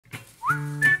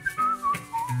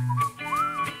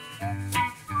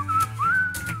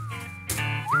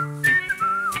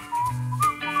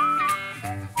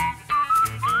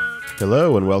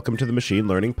Hello and welcome to the Machine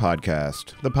Learning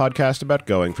Podcast, the podcast about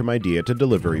going from idea to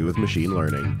delivery with machine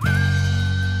learning.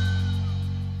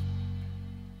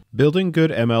 Building good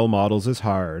ML models is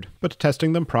hard, but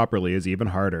testing them properly is even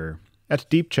harder. At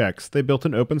DeepChecks, they built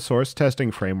an open-source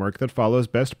testing framework that follows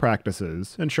best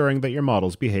practices, ensuring that your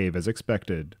models behave as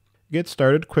expected. Get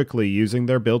started quickly using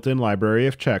their built-in library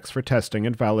of checks for testing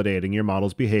and validating your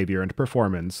model's behavior and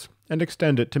performance, and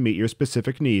extend it to meet your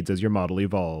specific needs as your model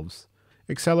evolves.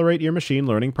 Accelerate your machine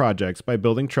learning projects by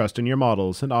building trust in your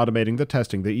models and automating the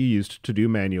testing that you used to do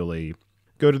manually.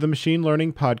 Go to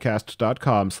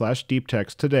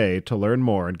themachinelearningpodcast.com/deepchecks today to learn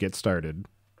more and get started.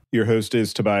 Your host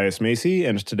is Tobias Macy,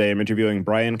 and today I'm interviewing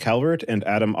Brian Calvert and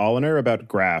Adam Oliner about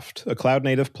Graft, a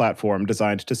cloud-native platform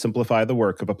designed to simplify the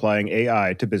work of applying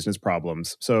AI to business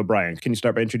problems. So, Brian, can you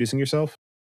start by introducing yourself?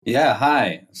 Yeah,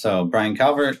 hi. So, Brian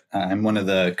Calvert. I'm one of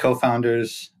the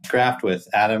co-founders of Graft with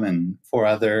Adam and four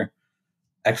other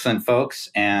excellent folks.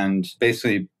 And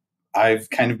basically, I've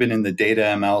kind of been in the data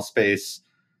ML space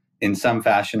in some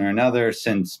fashion or another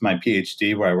since my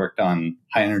PhD, where I worked on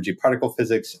high energy particle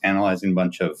physics, analyzing a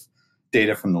bunch of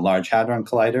data from the Large Hadron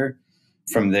Collider.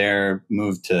 From there,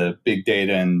 moved to big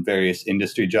data and various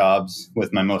industry jobs,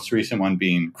 with my most recent one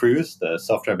being Cruise, the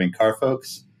self-driving car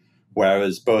folks, where I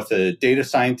was both a data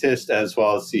scientist as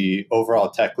well as the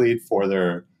overall tech lead for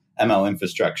their ML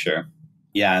infrastructure.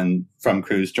 Yeah, and from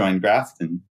Cruise joined Graft,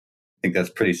 and I think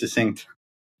that's pretty succinct.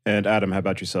 And Adam, how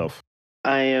about yourself?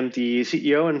 I am the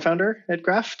CEO and founder at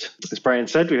Graft. As Brian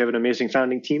said, we have an amazing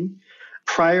founding team.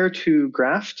 Prior to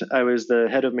Graft, I was the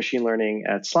head of machine learning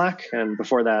at Slack, and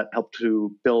before that, helped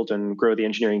to build and grow the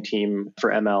engineering team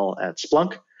for ML at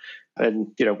Splunk. And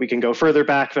we can go further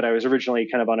back, but I was originally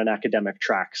kind of on an academic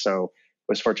track, so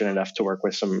was fortunate enough to work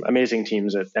with some amazing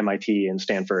teams at MIT and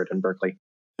Stanford and Berkeley.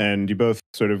 And you both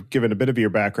sort of given a bit of your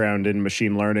background in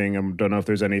machine learning. I don't know if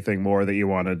there's anything more that you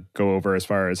want to go over as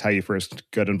far as how you first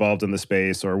got involved in the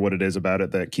space or what it is about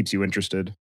it that keeps you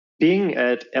interested. Being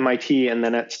at MIT and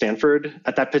then at Stanford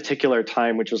at that particular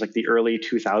time, which was like the early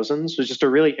 2000s, was just a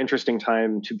really interesting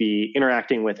time to be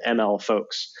interacting with ML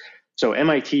folks. So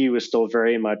MIT was still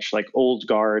very much like old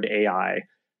guard AI.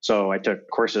 So I took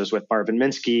courses with Marvin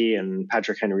Minsky and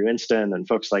Patrick Henry Winston and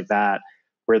folks like that,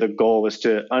 where the goal was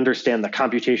to understand the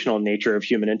computational nature of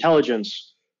human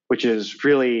intelligence, which is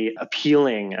really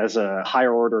appealing as a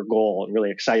higher order goal and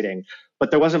really exciting. But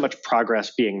there wasn't much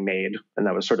progress being made, and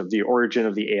that was sort of the origin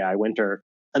of the AI winter.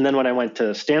 And then when I went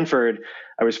to Stanford,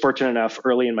 I was fortunate enough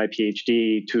early in my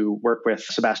PhD to work with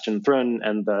Sebastian Thrun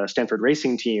and the Stanford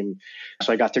racing team.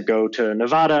 So I got to go to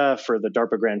Nevada for the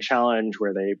DARPA Grand Challenge,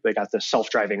 where they got this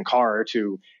self-driving car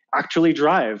to actually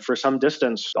drive for some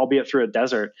distance, albeit through a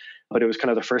desert. But it was kind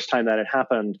of the first time that it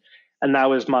happened. And that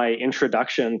was my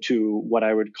introduction to what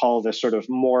I would call this sort of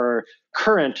more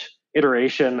current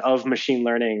iteration of machine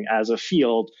learning as a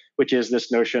field, which is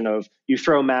this notion of you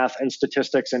throw math and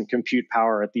statistics and compute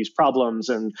power at these problems,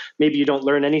 and maybe you don't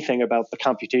learn anything about the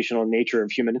computational nature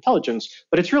of human intelligence,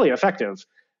 but it's really effective.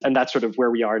 And that's sort of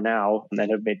where we are now and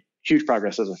have made huge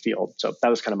progress as a field. So that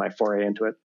was kind of my foray into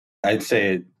it. I'd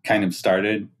say it kind of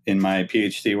started in my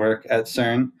PhD work at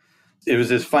CERN. It was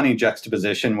this funny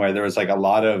juxtaposition where there was like a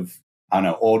lot of,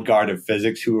 old guard of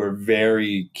physics who were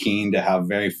very keen to have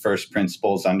very first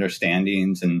principles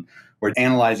understandings, and were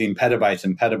analyzing petabytes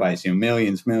and petabytes,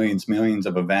 millions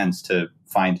of events to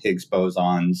find Higgs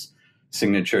bosons,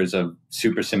 signatures of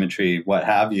supersymmetry, what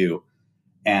have you.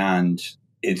 And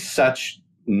it's such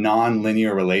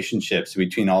non-linear relationships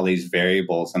between all these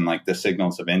variables and like the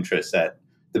signals of interest that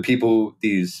the people,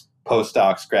 these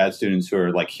postdocs, grad students who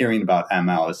are like hearing about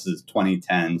ML, this is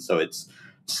 2010, so it's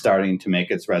starting to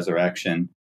make its resurrection,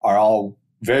 are all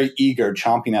very eager,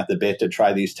 chomping at the bit to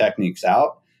try these techniques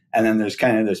out. And then there's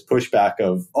kind of this pushback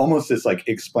of almost this like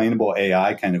explainable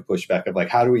AI kind of pushback of like,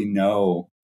 how do we know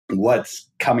what's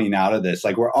coming out of this?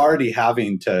 Like, we're already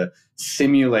having to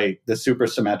simulate the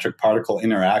supersymmetric particle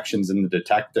interactions in the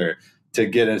detector to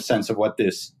get a sense of what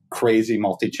this crazy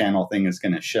multi-channel thing is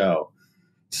going to show.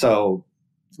 So,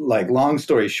 like, long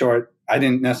story short, I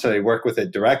didn't necessarily work with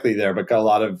it directly there, but got a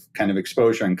lot of kind of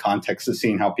exposure and context to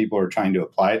seeing how people are trying to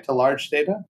apply it to large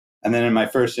data. And then in my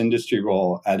first industry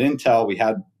role at Intel, we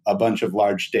had a bunch of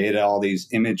large data, all these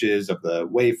images of the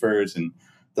wafers and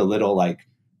the little like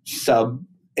sub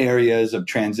areas of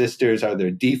transistors. Are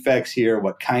there defects here?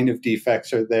 What kind of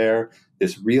defects are there?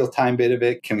 This real-time bit of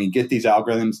it. Can we get these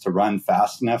algorithms to run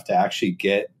fast enough to actually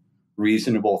get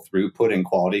reasonable throughput and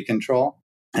quality control?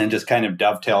 And it just kind of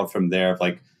dovetailed from there of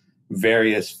like,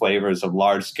 various flavors of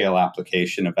large-scale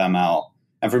application of ML.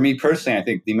 And for me personally, I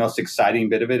think the most exciting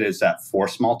bit of it is that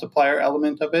force multiplier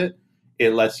element of it.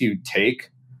 It lets you take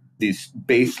these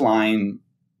baseline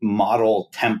model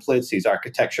templates, these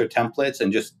architecture templates,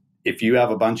 and just if you have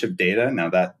a bunch of data, now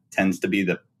that tends to be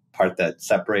the part that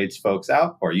separates folks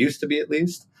out, or used to be at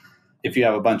least. If you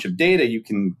have a bunch of data, you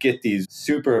can get these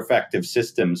super effective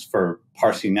systems for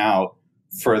parsing out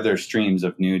further streams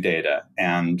of new data.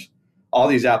 And all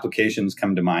these applications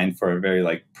come to mind for a very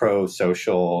like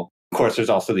pro-social. Of course, there's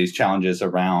also these challenges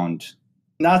around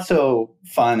not so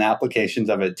fun applications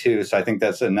of it too. So I think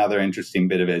that's another interesting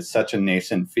bit of it. It's such a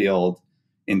nascent field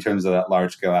in terms of that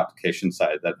large scale application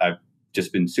side that I've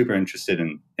just been super interested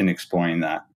in exploring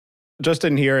that. Just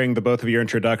in hearing the both of your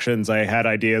introductions, I had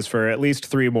ideas for at least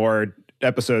 3 more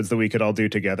episodes that we could all do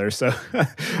together. So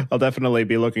I'll definitely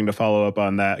be looking to follow up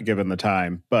on that given the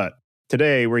time. But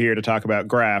today we're here to talk about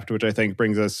Graft, which I think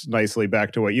brings us nicely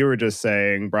back to what you were just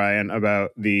saying, Brian,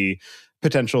 about the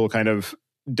potential kind of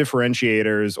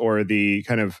differentiators or the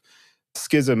kind of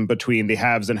schism between the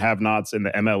haves and have-nots in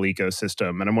the ML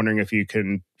ecosystem. And I'm wondering if you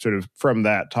can sort of, from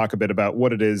that, talk a bit about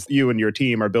what it is you and your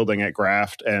team are building at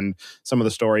Graft and some of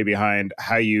the story behind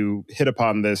how you hit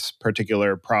upon this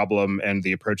particular problem and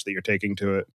the approach that you're taking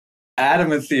to it.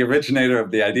 Adam is the originator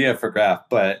of the idea for Graft,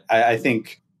 but I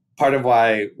think part of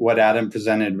why what Adam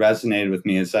presented resonated with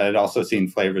me is that I'd also seen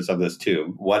flavors of this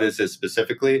too. What is this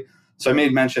specifically? So I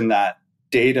made mention that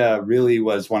data really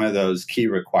was one of those key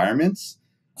requirements.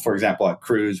 For example, at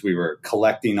Cruise, we were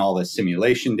collecting all the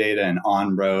simulation data and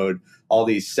on-road, all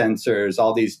these sensors,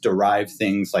 all these derived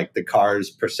things like the car's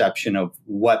perception of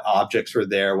what objects were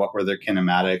there, what were their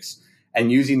kinematics,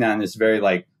 and using that in this very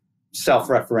like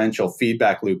self-referential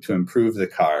feedback loop to improve the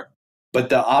car. But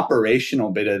the operational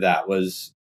bit of that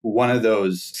was one of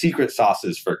those secret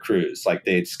sauces for Cruise. Like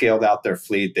they'd scaled out their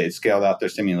fleet, they'd scaled out their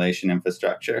simulation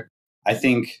infrastructure. I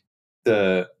think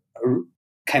the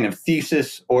kind of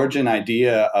thesis origin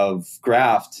idea of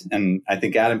Graft, and I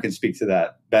think Adam can speak to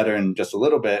that better in just a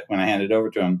little bit when I hand it over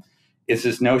to him, is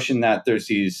this notion that there's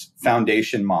these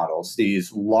foundation models,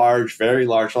 these large, very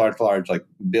large, like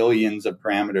billions of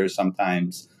parameters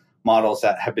sometimes, models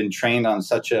that have been trained on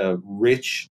such a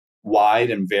rich, wide,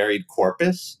 and varied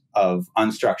corpus of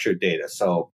unstructured data.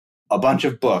 So a bunch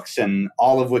of books and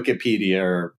all of Wikipedia,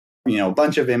 or a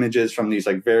bunch of images from these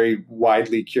like very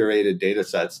widely curated data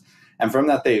sets. And from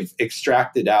that, they've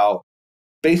extracted out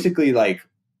basically like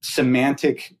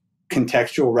semantic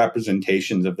contextual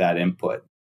representations of that input.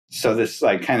 So this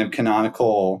like kind of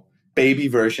canonical baby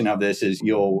version of this is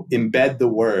you'll embed the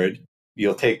word,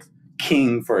 you'll take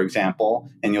king, for example,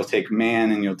 and you'll take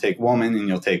man, and you'll take woman, and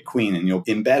you'll take queen, and you'll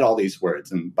embed all these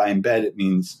words. And by embed, it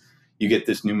means you get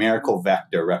this numerical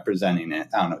vector representing it,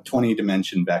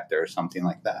 20-dimension vector or something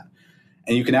like that.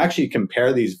 And you can actually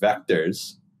compare these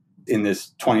vectors in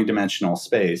this 20-dimensional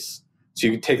space. So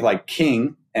you could take like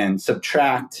king and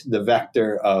subtract the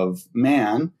vector of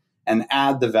man and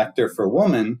add the vector for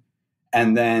woman,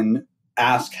 and then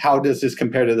ask, how does this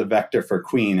compare to the vector for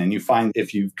queen? And you find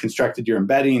if you've constructed your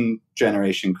embedding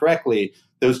generation correctly,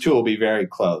 those two will be very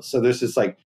close. So there's this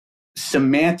like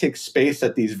semantic space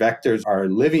that these vectors are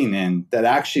living in that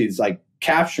actually is like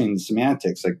capturing the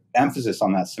semantics, like emphasis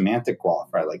on that semantic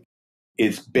qualifier. Like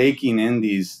it's baking in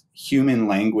these human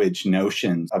language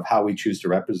notions of how we choose to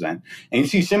represent. And you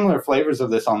see similar flavors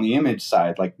of this on the image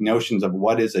side, like notions of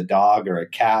what is a dog or a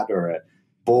cat or a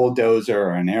bulldozer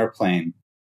or an airplane.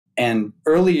 And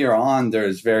earlier on,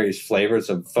 there's various flavors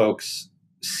of folks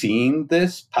seeing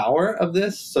this power of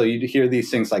this. So you hear these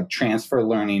things like transfer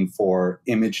learning for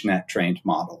ImageNet trained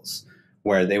models,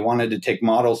 where they wanted to take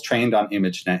models trained on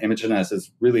ImageNet. ImageNet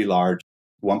is really large,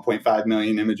 1.5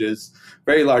 million images,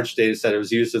 very large data set. It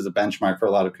was used as a benchmark for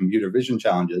a lot of computer vision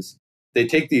challenges. They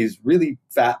take these really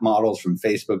fat models from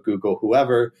Facebook, Google,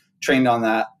 whoever, trained on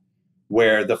that,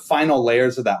 where the final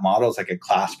layers of that model is like a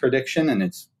class prediction, and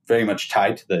it's very much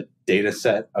tied to the data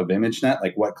set of ImageNet,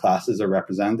 like what classes are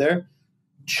represented there.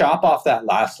 Chop off that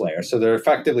last layer. So they're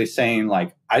effectively saying,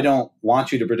 like, I don't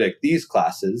want you to predict these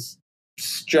classes.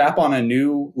 Strap on a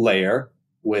new layer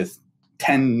with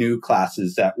 10 new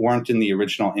classes that weren't in the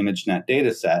original ImageNet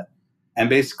data set, and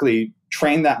basically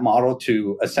train that model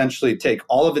to essentially take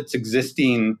all of its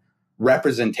existing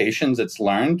representations it's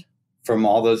learned from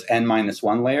all those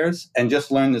n-1 layers and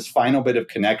just learn this final bit of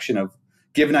connection of,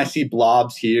 given I see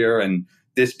blobs here and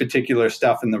this particular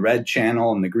stuff in the red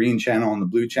channel and the green channel and the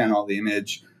blue channel of the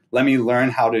image, let me learn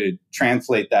how to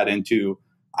translate that into,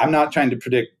 I'm not trying to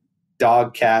predict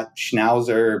dog, cat,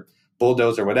 schnauzer,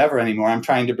 bulldozer, whatever anymore. I'm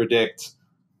trying to predict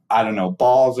I don't know,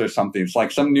 balls or something. It's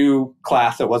like some new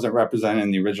class that wasn't represented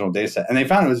in the original data set. And they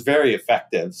found it was very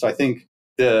effective. So I think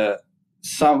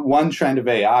one trend of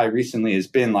AI recently has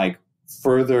been like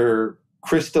further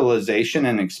crystallization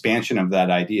and expansion of that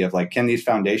idea of like, can these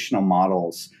foundational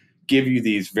models give you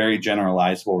these very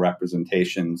generalizable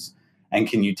representations? And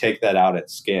can you take that out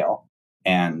at scale?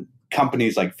 And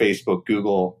companies like Facebook,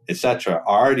 Google, et cetera,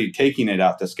 are already taking it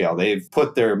out to scale. They've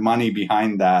put their money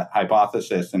behind that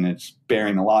hypothesis and it's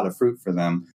bearing a lot of fruit for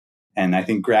them. And I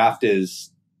think Graft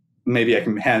is, maybe I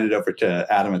can hand it over to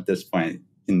Adam at this point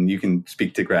and you can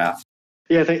speak to Graft.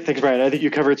 Yeah, thanks, Brian. I think you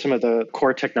covered some of the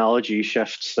core technology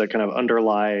shifts that kind of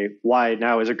underlie why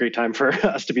now is a great time for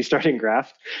us to be starting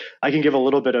Graft. I can give a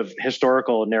little bit of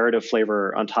historical narrative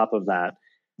flavor on top of that,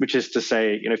 which is to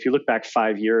say, if you look back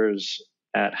 5 years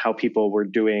at how people were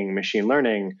doing machine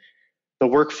learning, the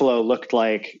workflow looked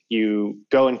like you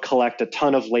go and collect a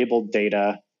ton of labeled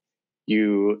data.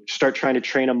 You start trying to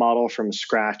train a model from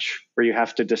scratch where you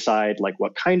have to decide like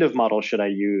what kind of model should I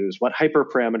use? What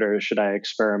hyperparameters should I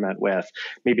experiment with?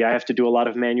 Maybe I have to do a lot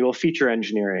of manual feature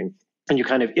engineering. And you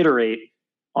kind of iterate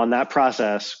on that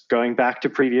process, going back to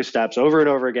previous steps over and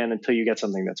over again until you get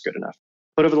something that's good enough.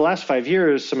 But over the last 5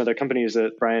 years, some of the companies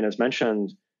that Brian has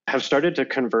mentioned have started to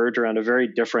converge around a very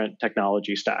different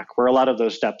technology stack where a lot of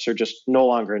those steps are just no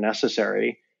longer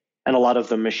necessary. And a lot of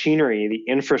the machinery,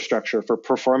 the infrastructure for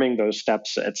performing those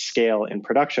steps at scale in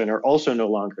production are also no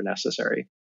longer necessary.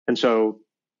 And so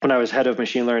when I was head of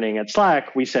machine learning at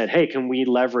Slack, we said, hey, can we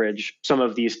leverage some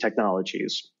of these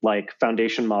technologies like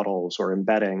foundation models or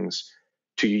embeddings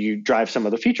to drive some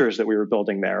of the features that we were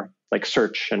building there, like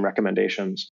search and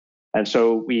recommendations? And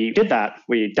so we did that.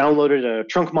 We downloaded a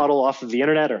trunk model off of the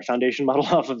internet or a foundation model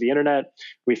off of the internet.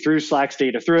 We threw Slack's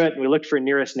data through it, and we looked for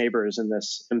nearest neighbors in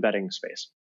this embedding space.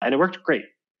 And it worked great.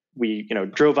 We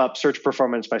drove up search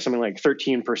performance by something like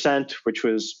 13%, which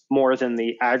was more than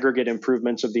the aggregate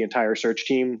improvements of the entire search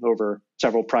team over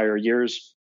several prior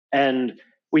years. And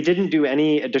we didn't do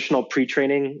any additional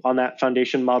pre-training on that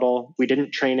foundation model. We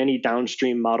didn't train any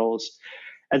downstream models.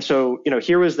 And so,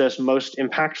 here was this most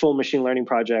impactful machine learning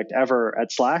project ever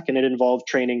at Slack, and it involved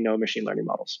training no machine learning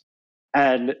models.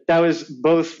 And that was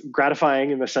both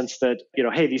gratifying in the sense that,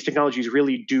 hey, these technologies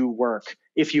really do work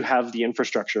if you have the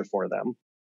infrastructure for them.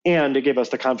 And it gave us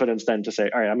the confidence then to say,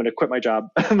 all right, I'm going to quit my job.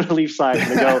 I'm going to leave Slack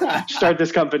and go start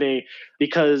this company.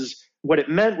 Because what it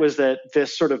meant was that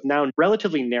this sort of now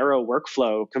relatively narrow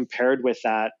workflow compared with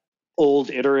that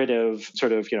old iterative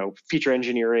sort of, feature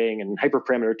engineering and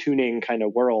hyperparameter tuning kind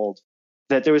of world,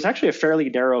 that there was actually a fairly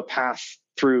narrow path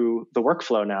through the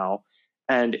workflow now.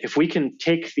 And if we can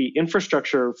take the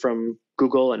infrastructure from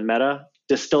Google and Meta,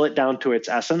 distill it down to its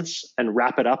essence, and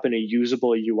wrap it up in a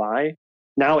usable UI,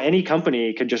 now any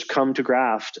company can just come to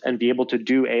Graft and be able to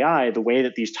do AI the way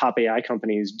that these top AI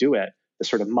companies do it, the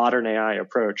sort of modern AI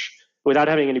approach, without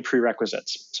having any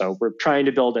prerequisites. So we're trying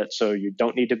to build it so you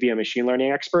don't need to be a machine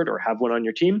learning expert or have one on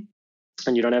your team,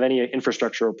 and you don't have any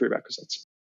infrastructure or prerequisites.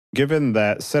 Given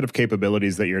that set of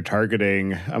capabilities that you're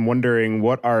targeting, I'm wondering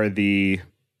what are the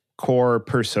core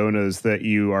personas that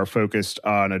you are focused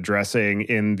on addressing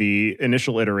in the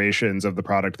initial iterations of the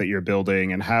product that you're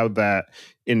building, and how that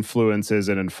influences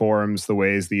and informs the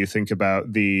ways that you think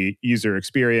about the user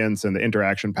experience and the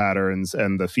interaction patterns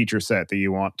and the feature set that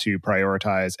you want to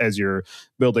prioritize as you're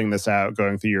building this out,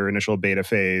 going through your initial beta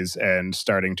phase and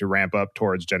starting to ramp up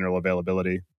towards general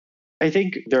availability? I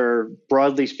think there are,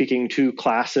 broadly speaking, two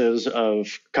classes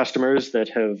of customers that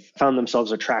have found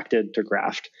themselves attracted to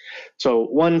Graft. So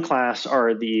one class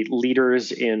are the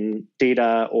leaders in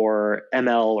data or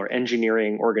ML or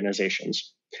engineering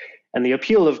organizations. And the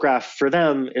appeal of Graft for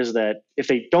them is that if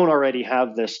they don't already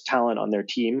have this talent on their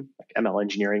team, like ML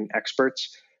engineering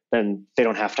experts, then they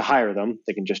don't have to hire them.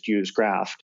 They can just use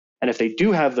Graft. And if they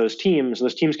do have those teams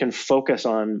can focus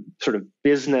on sort of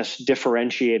business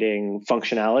differentiating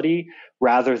functionality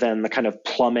rather than the kind of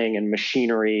plumbing and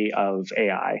machinery of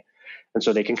AI. And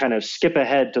so they can kind of skip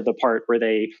ahead to the part where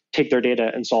they take their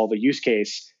data and solve a use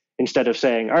case instead of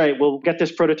saying, all right, we'll get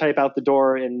this prototype out the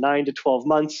door in 9 to 12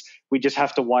 months. We just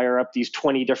have to wire up these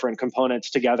 20 different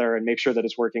components together and make sure that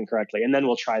it's working correctly. And then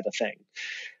we'll try the thing.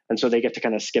 And so they get to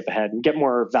kind of skip ahead and get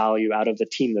more value out of the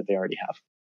team that they already have.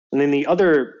 And then the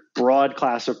other broad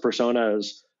class of personas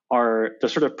are the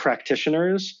sort of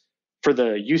practitioners for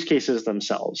the use cases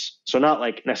themselves. So not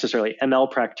like necessarily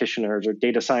ML practitioners or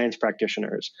data science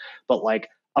practitioners, but like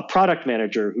a product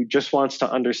manager who just wants to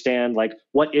understand like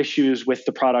what issues with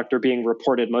the product are being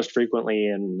reported most frequently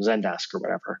in Zendesk or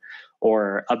whatever,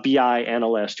 or a BI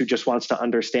analyst who just wants to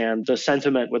understand the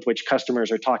sentiment with which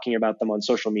customers are talking about them on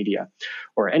social media,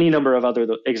 or any number of other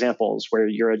examples where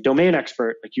you're a domain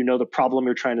expert, like you know the problem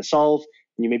you're trying to solve,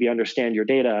 and you maybe understand your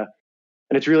data.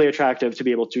 And it's really attractive to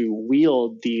be able to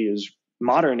wield these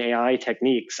modern AI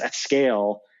techniques at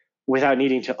scale without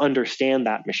needing to understand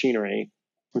that machinery.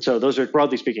 And so those are,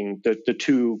 broadly speaking, the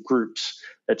two groups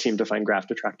that seem to find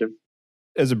Graft attractive.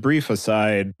 As a brief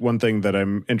aside, one thing that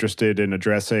I'm interested in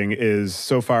addressing is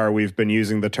so far we've been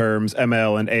using the terms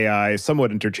ML and AI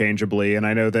somewhat interchangeably, and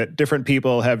I know that different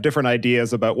people have different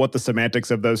ideas about what the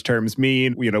semantics of those terms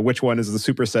mean, which one is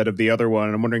the superset of the other one.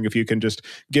 And I'm wondering if you can just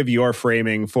give your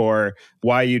framing for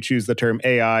why you choose the term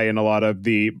AI in a lot of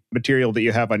the material that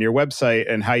you have on your website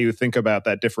and how you think about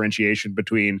that differentiation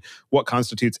between what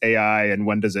constitutes AI and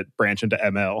when does it branch into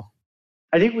ML.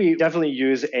 I think we definitely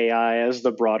use AI as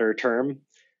the broader term.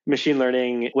 Machine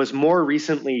learning was more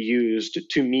recently used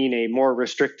to mean a more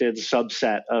restricted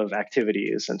subset of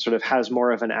activities and sort of has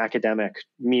more of an academic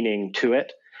meaning to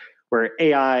it, where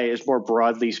AI is more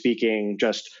broadly speaking,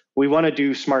 just we want to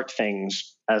do smart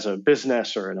things as a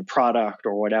business or in a product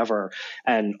or whatever.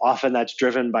 And often that's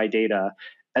driven by data.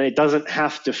 And it doesn't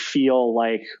have to feel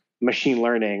like machine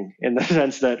learning in the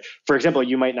sense that, for example,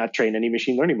 you might not train any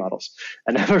machine learning models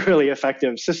and have a really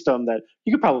effective system that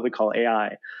you could probably call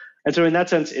AI. And so in that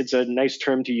sense, it's a nice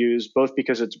term to use, both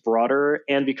because it's broader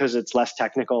and because it's less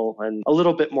technical and a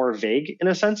little bit more vague in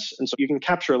a sense. And so you can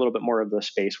capture a little bit more of the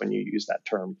space when you use that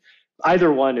term.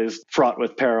 Either one is fraught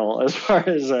with peril as far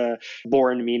as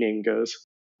born meaning goes.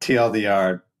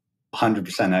 TLDR,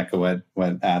 100% echo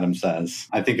what Adam says.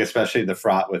 I think especially the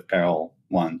fraught with peril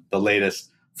one, the latest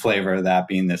flavor of that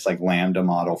being this like Lambda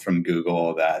model from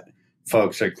Google that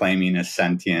folks are claiming is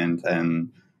sentient. And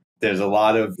there's a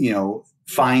lot of,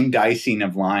 fine dicing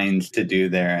of lines to do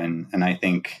there. And I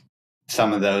think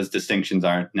some of those distinctions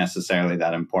aren't necessarily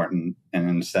that important. And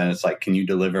instead it's like, can you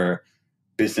deliver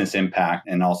business impact?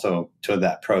 And also to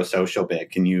that pro-social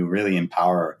bit, can you really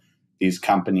empower these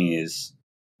companies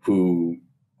who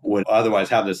would otherwise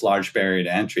have this large barrier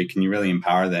to entry? Can you really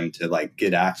empower them to like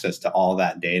get access to all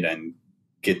that data and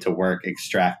get to work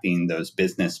extracting those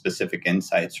business specific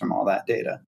insights from all that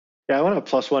data? Yeah, I want to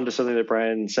plus one to something that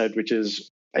Brian said, which is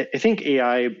I think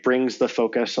AI brings the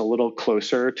focus a little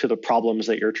closer to the problems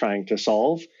that you're trying to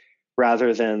solve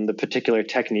rather than the particular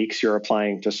techniques you're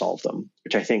applying to solve them,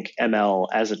 which I think ML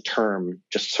as a term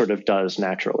just sort of does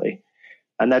naturally.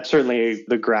 And that's certainly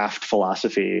the Graft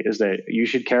philosophy, is that you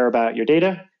should care about your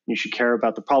data, you should care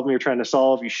about the problem you're trying to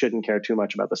solve, you shouldn't care too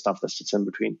much about the stuff that sits in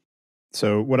between.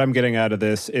 So what I'm getting out of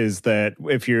this is that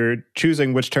if you're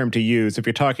choosing which term to use, if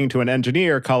you're talking to an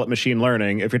engineer, call it machine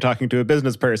learning. If you're talking to a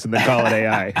business person, then call it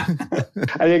AI. I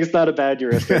think it's not a bad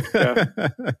heuristic. Yeah.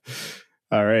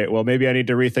 All right. Well, maybe I need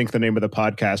to rethink the name of the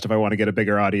podcast if I want to get a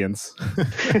bigger audience.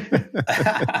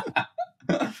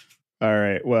 All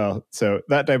right. Well, so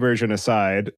that diversion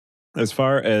aside, as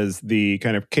far as the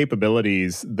kind of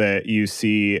capabilities that you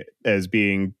see as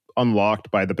being unlocked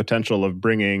by the potential of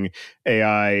bringing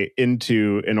AI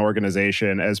into an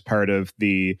organization as part of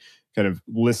the kind of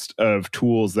list of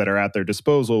tools that are at their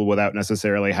disposal without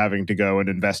necessarily having to go and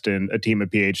invest in a team of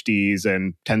PhDs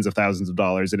and tens of thousands of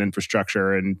dollars in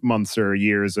infrastructure and months or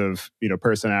years of,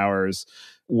 person hours.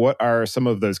 What are some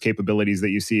of those capabilities that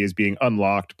you see as being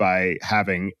unlocked by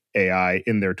having AI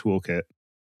in their toolkit?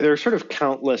 There are sort of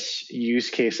countless use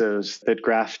cases that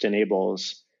Graft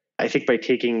enables. I think by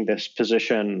taking this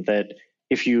position that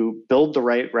if you build the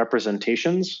right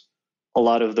representations, a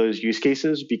lot of those use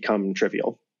cases become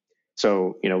trivial.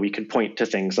 So, we could point to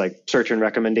things like search and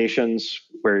recommendations,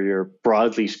 where you're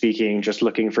broadly speaking just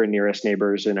looking for nearest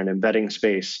neighbors in an embedding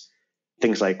space.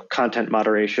 Things like content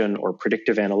moderation or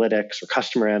predictive analytics or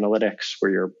customer analytics,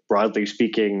 where you're broadly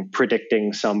speaking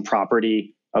predicting some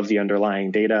property of the underlying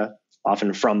data,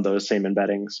 often from those same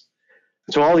embeddings.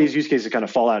 So all these use cases kind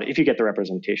of fall out if you get the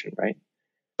representation right.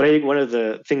 But I think one of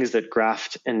the things that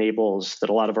Graft enables that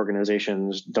a lot of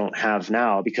organizations don't have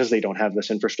now, because they don't have this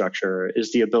infrastructure,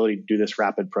 is the ability to do this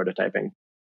rapid prototyping.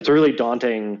 It's a really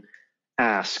daunting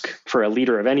ask for a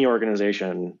leader of any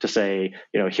organization to say,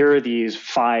 here are these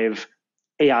 5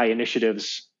 AI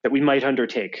initiatives that we might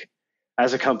undertake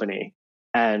as a company,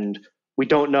 and we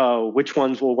don't know which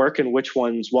ones will work and which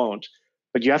ones won't,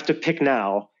 but you have to pick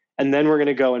now. And then we're going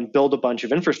to go and build a bunch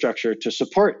of infrastructure to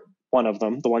support one of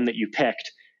them, the one that you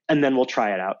picked, and then we'll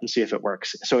try it out and see if it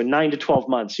works. So in 9 to 12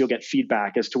 months, you'll get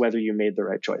feedback as to whether you made the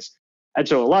right choice. And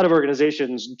so a lot of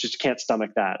organizations just can't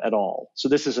stomach that at all. So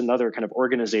this is another kind of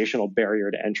organizational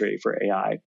barrier to entry for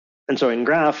AI. And so in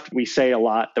Graft, we say a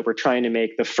lot that we're trying to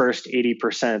make the first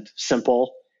 80%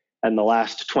 simple and the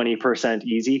last 20%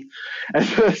 easy. And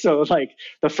so like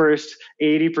the first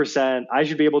 80%, I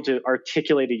should be able to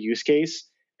articulate a use case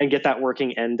and get that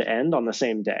working end to end on the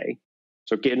same day.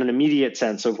 So get an immediate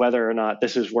sense of whether or not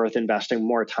this is worth investing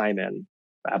more time in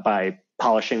by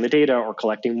polishing the data or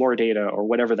collecting more data or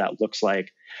whatever that looks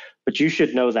like. But you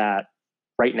should know that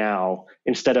right now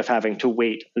instead of having to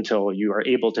wait until you are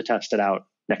able to test it out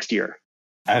next year.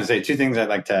 I would say two things I'd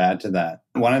like to add to that.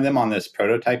 One of them on this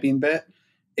prototyping bit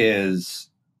is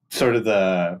sort of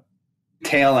the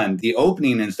tail end. The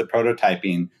opening is the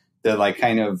prototyping. The like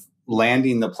kind of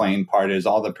landing the plane part is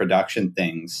all the production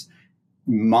things.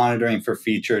 Monitoring for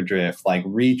feature drift, like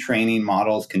retraining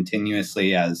models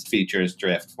continuously as features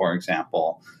drift, for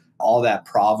example. All that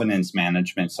provenance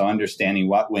management. So understanding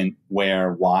what went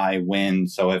where, why, when.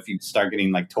 So if you start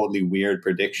getting like totally weird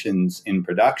predictions in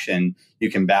production,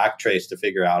 you can backtrace to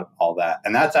figure out all that.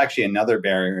 And that's actually another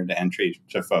barrier to entry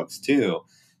to folks too.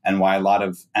 And why a lot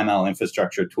of ML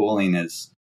infrastructure tooling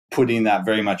is putting that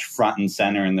very much front and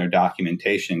center in their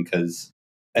documentation. Because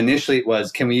initially it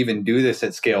was, can we even do this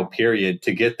at scale, period,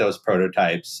 to get those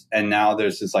prototypes? And now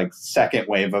there's this like second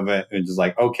wave of it. It's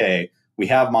like, okay, we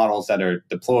have models that are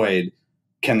deployed.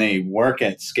 Can they work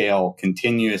at scale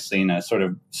continuously in a sort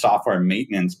of software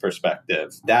maintenance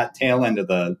perspective? That tail end of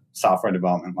the software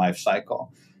development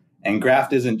lifecycle. And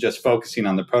Graft isn't just focusing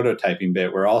on the prototyping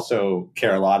bit. We're also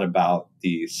care a lot about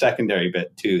the secondary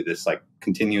bit too, this like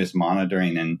continuous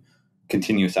monitoring and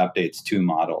continuous updates to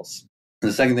models.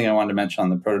 The second thing I wanted to mention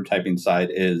on the prototyping side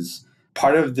is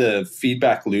part of the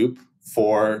feedback loop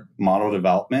for model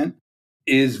development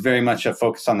is very much a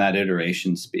focus on that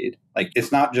iteration speed. Like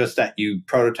it's not just that you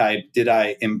prototype, did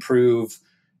I improve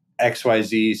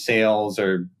XYZ sales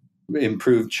or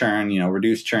improve churn,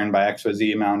 reduce churn by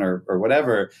XYZ amount or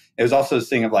whatever. It was also this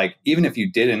thing of like, even if you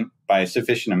didn't by a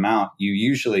sufficient amount, you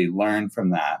usually learn from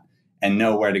that and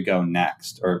know where to go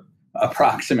next or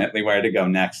approximately where to go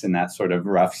next in that sort of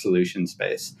rough solution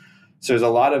space. So there's a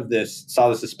lot of this, saw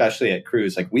this especially at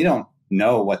Cruise, like we don't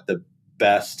know what the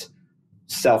best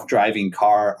self-driving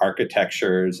car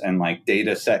architectures and like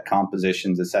data set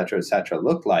compositions, et cetera,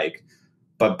 look like.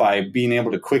 But by being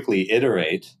able to quickly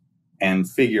iterate and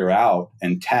figure out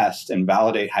and test and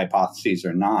validate hypotheses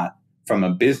or not, from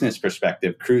a business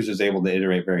perspective, Cruise is able to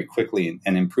iterate very quickly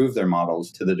and improve their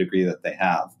models to the degree that they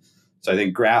have. So I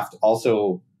think Graft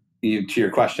also, to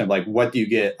your question of like, what do you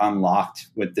get unlocked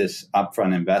with this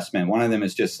upfront investment? One of them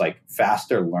is just like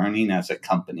faster learning as a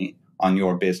company on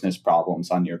your business problems,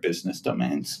 on your business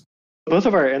domains. Both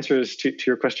of our answers to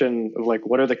your question of like,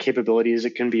 what are the capabilities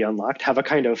that can be unlocked have a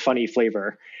kind of funny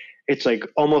flavor. It's like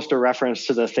almost a reference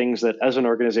to the things that as an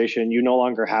organization, you no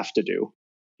longer have to do.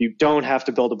 You don't have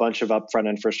to build a bunch of upfront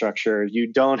infrastructure.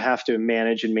 You don't have to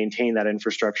manage and maintain that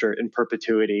infrastructure in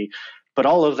perpetuity. But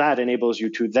all of that enables you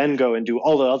to then go and do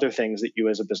all the other things that you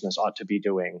as a business ought to be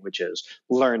doing, which is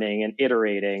learning and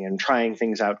iterating and trying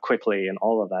things out quickly and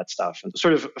all of that stuff. And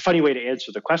sort of a funny way to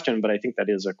answer the question, but I think that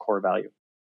is a core value.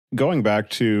 Going back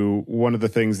to one of the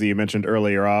things that you mentioned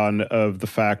earlier on of the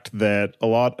fact that a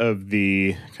lot of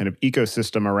the kind of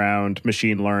ecosystem around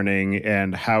machine learning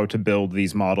and how to build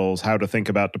these models, how to think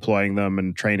about deploying them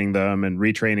and training them and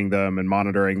retraining them and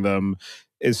monitoring them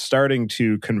is starting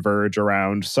to converge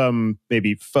around some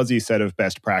maybe fuzzy set of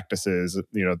best practices.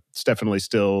 It's definitely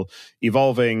still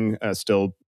evolving,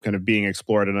 still kind of being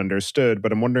explored and understood.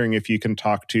 But I'm wondering if you can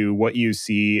talk to what you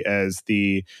see as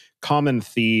the common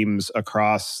themes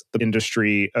across the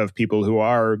industry of people who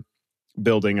are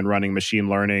building and running machine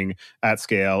learning at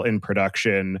scale in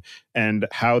production, and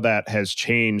how that has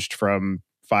changed from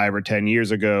 5 or 10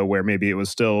 years ago, where maybe it was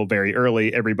still very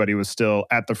early, everybody was still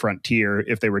at the frontier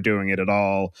if they were doing it at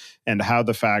all, and how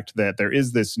the fact that there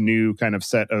is this new kind of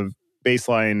set of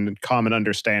baseline common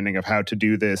understanding of how to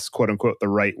do this, quote unquote, the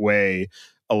right way,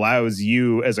 allows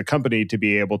you as a company to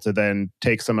be able to then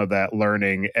take some of that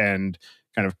learning and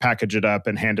kind of package it up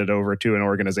and hand it over to an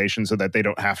organization so that they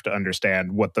don't have to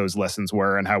understand what those lessons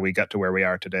were and how we got to where we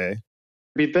are today.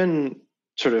 We've been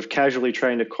sort of casually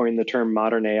trying to coin the term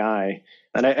modern AI.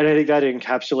 And I think that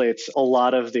encapsulates a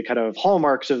lot of the kind of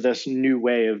hallmarks of this new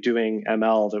way of doing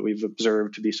ML that we've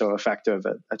observed to be so effective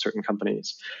at certain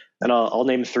companies. And I'll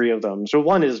name 3 of them. So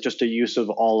one is just a use of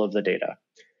all of the data.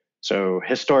 So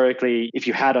historically, if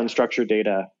you had unstructured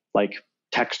data like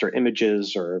text or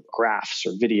images or graphs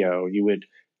or video, you would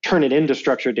turn it into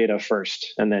structured data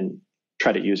first and then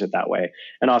try to use it that way.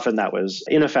 And often that was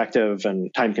ineffective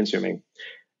and time consuming.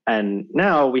 And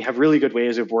now we have really good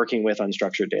ways of working with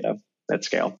unstructured data at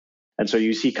scale. And so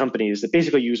you see companies that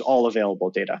basically use all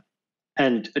available data.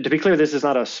 And to be clear, this is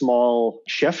not a small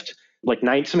shift.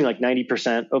 Something like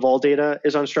 90% of all data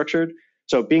is unstructured.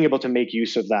 So being able to make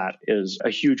use of that is a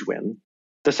huge win.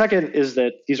 The second is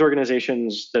that these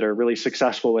organizations that are really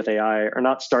successful with AI are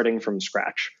not starting from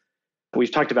scratch.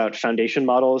 We've talked about foundation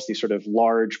models, these sort of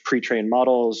large pre-trained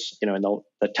models. In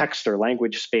the text or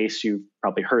language space, you've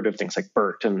probably heard of things like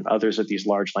BERT and others of these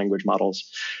large language models.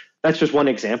 That's just one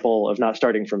example of not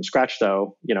starting from scratch,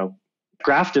 though.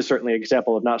 Graft is certainly an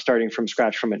example of not starting from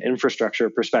scratch from an infrastructure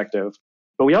perspective.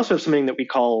 But we also have something that we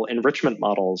call enrichment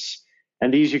models.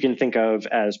 And these you can think of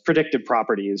as predictive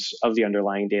properties of the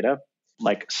underlying data,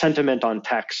 like sentiment on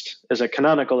text is a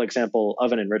canonical example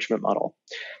of an enrichment model.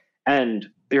 And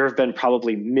there have been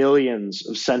probably millions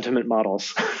of sentiment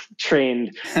models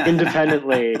trained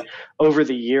independently over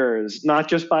the years, not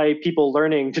just by people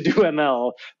learning to do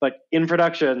ML, but in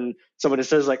production, someone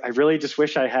says, I really just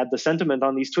wish I had the sentiment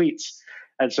on these tweets.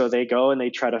 And so they go and they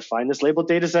try to find this labeled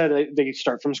data set. They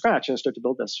start from scratch and start to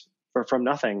build this from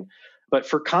nothing. But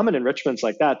for common enrichments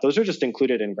like that, those are just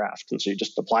included in Graft. And so you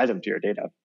just apply them to your data.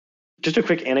 Just a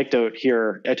quick anecdote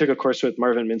here. I took a course with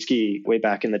Marvin Minsky way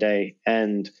back in the day,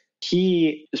 and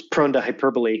he is prone to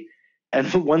hyperbole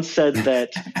and once said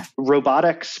that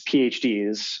robotics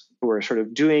PhDs who are sort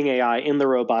of doing AI in the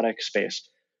robotics space,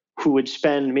 who would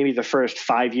spend maybe the first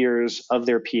 5 years of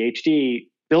their PhD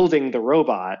building the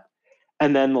robot,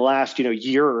 and then the last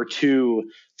year or two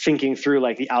thinking through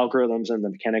the algorithms and the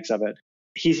mechanics of it.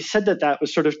 He said that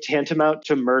was sort of tantamount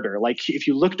to murder. If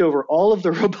you looked over all of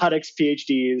the robotics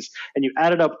PhDs and you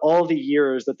added up all the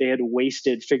years that they had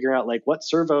wasted figuring out what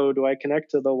servo do I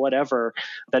connect to the whatever,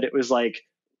 that it was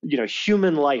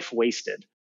human life wasted.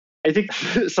 I think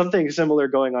something similar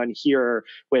going on here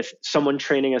with someone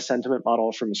training a sentiment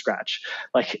model from scratch.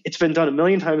 It's been done a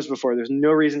million times before. There's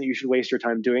no reason you should waste your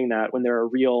time doing that when there are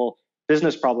real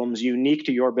business problems unique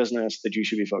to your business that you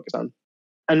should be focused on.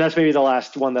 And that's maybe the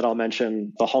last one that I'll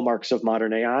mention. The hallmarks of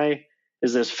modern AI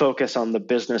is this focus on the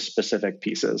business-specific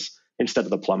pieces instead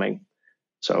of the plumbing.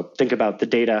 So think about the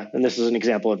data, and this is an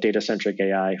example of data-centric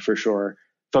AI for sure.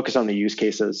 Focus on the use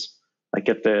cases,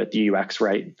 get the UX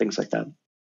right, things like that.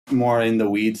 More in the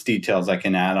weeds details I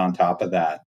can add on top of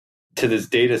that. To this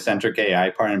data-centric AI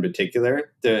part in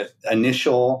particular, the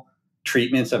initial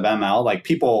treatments of ML,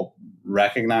 people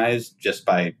recognize just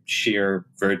by sheer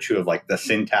virtue of the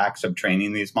syntax of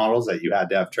training these models that you had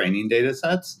to have training data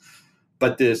sets.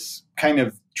 But this kind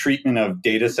of treatment of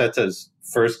data sets as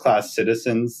first-class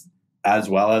citizens as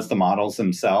well as the models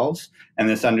themselves, and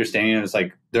this understanding is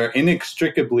they're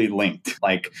inextricably linked.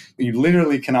 You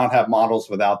literally cannot have models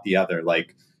without the other.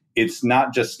 It's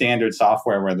not just standard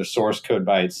software where the source code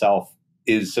by itself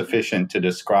is sufficient to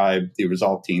describe the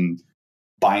resulting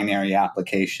binary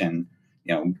application,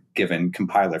 given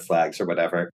compiler flags or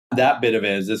whatever. That bit of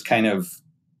it is this kind of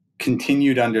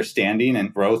continued understanding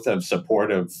and growth of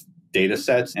support of data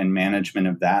sets and management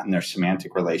of that and their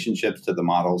semantic relationships to the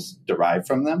models derived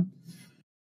from them.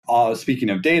 Speaking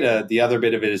of data, the other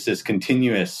bit of it is this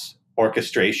continuous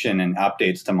orchestration and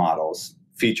updates to models.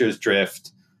 Features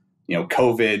drift,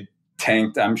 COVID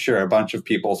tanked, I'm sure, a bunch of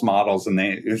people's models, and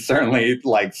they certainly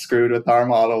screwed with our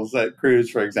models at Cruise,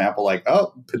 for example,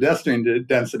 pedestrian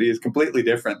density is completely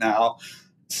different now.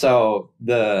 So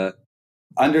the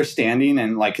understanding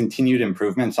and continued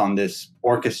improvements on this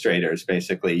orchestrators,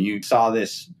 basically, you saw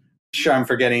this, sure, I'm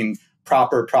forgetting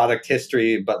proper product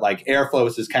history, but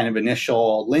Airflows is kind of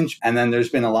initial lynch. And then there's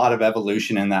been a lot of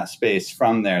evolution in that space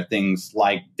from there. Things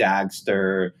like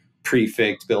Dagster,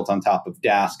 Prefix built on top of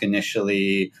Dask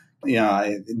initially.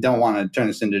 I don't want to turn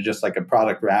this into just a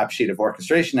product rap sheet of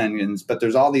orchestration engines, but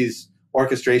there's all these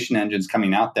orchestration engines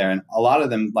coming out there, and a lot of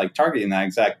them targeting that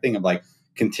exact thing of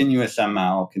continuous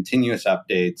ML, continuous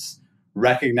updates,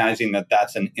 recognizing that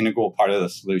that's an integral part of the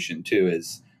solution too,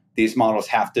 is these models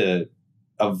have to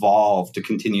evolve to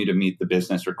continue to meet the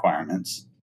business requirements.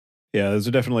 Yeah, those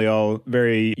are definitely all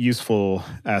very useful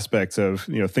aspects of,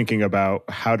 thinking about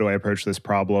how do I approach this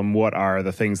problem? What are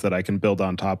the things that I can build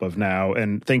on top of now?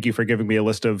 And thank you for giving me a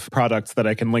list of products that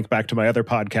I can link back to my other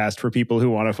podcast for people who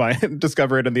want to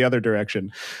discover it in the other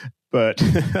direction. But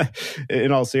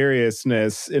in all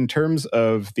seriousness, in terms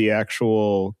of the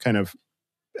actual kind of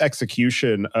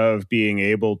execution of being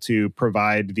able to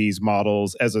provide these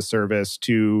models as a service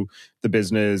to the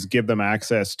business, give them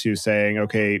access to saying,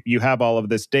 okay, you have all of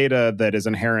this data that is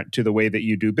inherent to the way that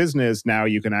you do business. Now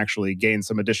you can actually gain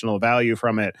some additional value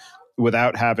from it.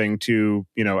 without having to,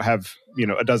 have,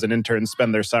 a dozen interns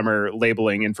spend their summer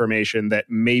labeling information that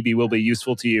maybe will be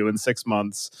useful to you in 6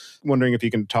 months. Wondering if you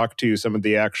can talk to some of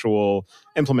the actual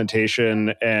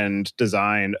implementation and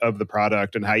design of the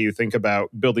product and how you think about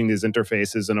building these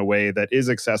interfaces in a way that is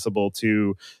accessible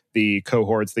to the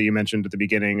cohorts that you mentioned at the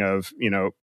beginning of,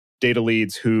 data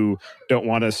leads who don't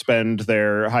want to spend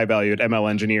their high-valued ML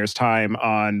engineers' time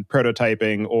on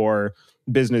prototyping, or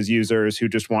business users who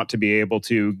just want to be able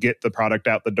to get the product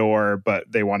out the door, but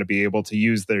they want to be able to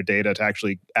use their data to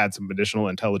actually add some additional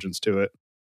intelligence to it.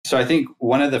 So I think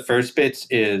one of the first bits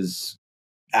is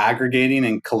aggregating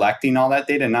and collecting all that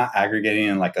data, not aggregating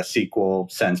in like a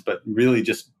SQL sense, but really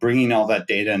just bringing all that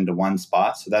data into one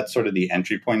spot. So that's sort of the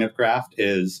entry point of Graft,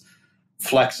 is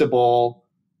flexible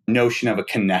notion of a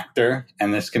connector.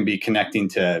 And this can be connecting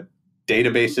to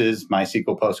databases,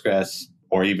 MySQL, Postgres,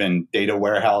 or even data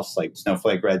warehouse like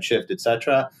Snowflake, Redshift,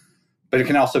 etc. But it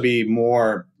can also be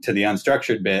more to the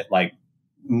unstructured bit, like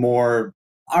more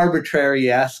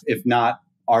arbitrary-esque, if not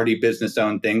already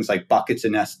business-owned things like buckets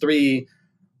in S3,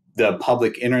 the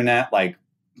public internet, like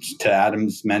to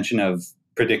Adam's mention of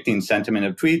predicting sentiment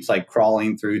of tweets, like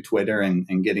crawling through Twitter and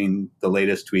getting the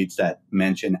latest tweets that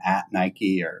mention at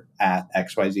Nike or at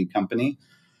XYZ company.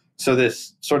 So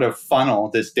this sort of funnel,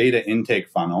 this data intake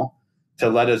funnel, to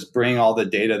let us bring all the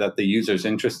data that the user's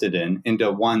interested in into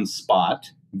one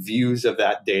spot, views of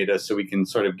that data, so we can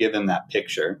sort of give them that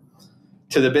picture.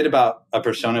 To the bit about a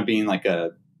persona being like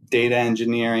a data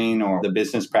engineering or the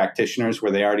business practitioners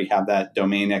where they already have that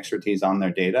domain expertise on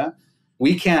their data,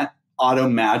 we can't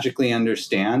auto-magically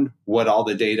understand what all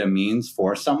the data means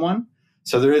for someone.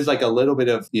 So there is like a little bit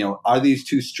of, are these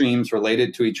two streams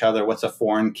related to each other? What's a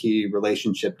foreign key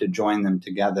relationship to join them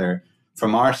together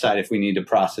from our side if we need to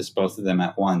process both of them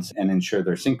at once and ensure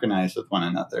they're synchronized with one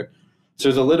another? So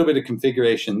there's a little bit of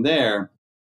configuration there.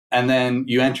 And then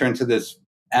you enter into this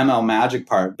ML magic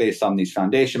part based on these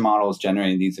foundation models,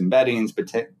 generating these embeddings,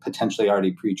 potentially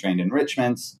already pre-trained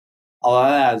enrichments. All of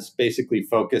that is basically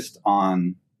focused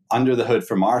on under the hood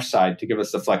from our side to give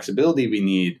us the flexibility we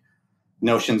need.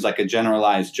 Notions like a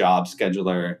generalized job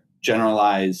scheduler,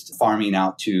 generalized farming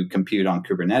out to compute on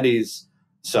Kubernetes.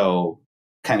 So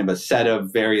kind of a set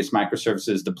of various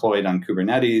microservices deployed on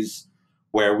Kubernetes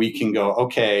where we can go,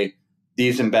 okay,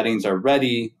 these embeddings are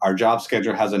ready. Our job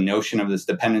scheduler has a notion of this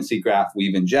dependency graph.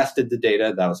 We've ingested the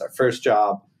data. That was our first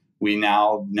job. We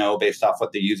now know based off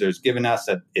what the user has given us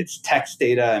that it's text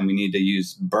data and we need to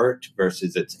use BERT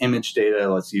versus its image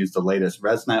data. Let's use the latest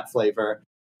ResNet flavor.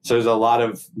 So there's a lot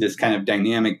of this kind of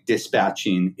dynamic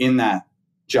dispatching in that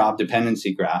job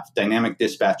dependency graph, dynamic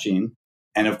dispatching.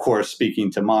 And of course,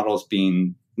 speaking to models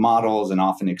being models and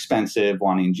often expensive,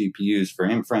 wanting GPUs for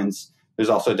inference. There's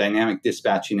also dynamic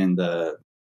dispatching in the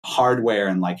hardware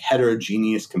and like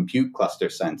heterogeneous compute cluster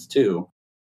sense too.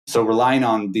 So relying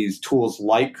on these tools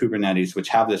like Kubernetes, which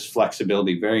have this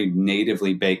flexibility very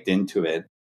natively baked into it.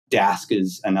 Dask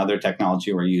is another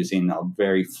technology we're using, a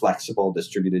very flexible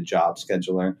distributed job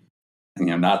scheduler.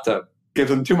 Not to give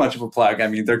them too much of a plug. I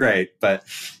mean, they're great, but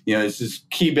it's this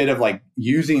key bit of like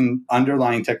using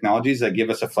underlying technologies that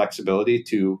give us a flexibility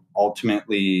to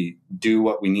ultimately do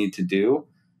what we need to do.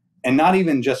 And not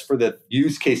even just for the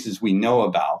use cases we know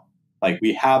about. Like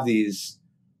we have these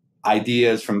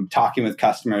ideas from talking with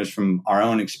customers, from our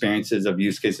own experiences of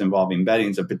use cases involving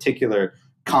embeddings of particular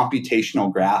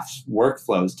computational graphs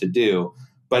workflows to do,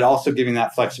 but also giving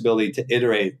that flexibility to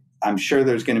iterate. I'm sure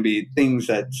there's going to be things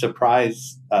that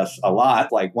surprise us a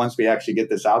lot. Like once we actually get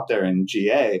this out there in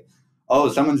GA, oh,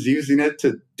 someone's using it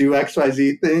to do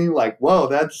XYZ thing. Like, whoa,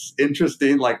 that's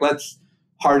interesting. Like, let's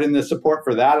harden the support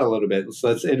for that a little bit. So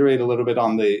let's iterate a little bit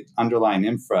on the underlying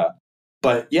infra.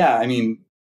 But yeah, I mean,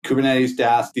 Kubernetes,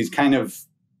 Dask, these kind of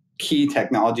key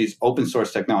technologies, open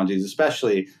source technologies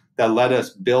especially, that let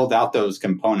us build out those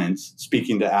components.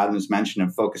 Speaking to Adam's mention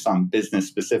of focus on business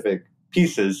specific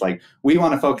pieces, like we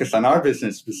want to focus on our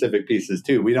business specific pieces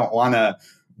too. We don't want to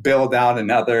build out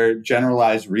another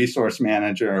generalized resource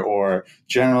manager or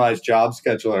generalized job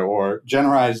scheduler or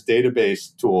generalized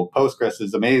database tool. Postgres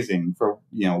is amazing for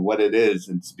what it is.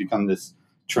 It's become this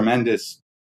tremendous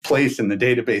place in the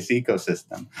database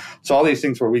ecosystem. So all these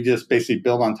things where we just basically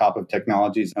build on top of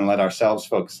technologies and let ourselves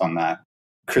focus on that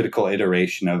critical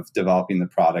iteration of developing the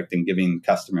product and giving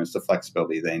customers the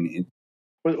flexibility they need.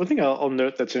 One thing I'll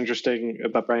note that's interesting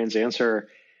about Brian's answer,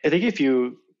 I think if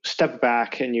you step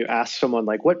back and you ask someone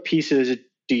like, what pieces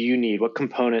do you need? What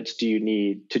components do you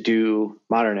need to do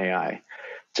modern AI?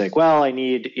 It's like, well, I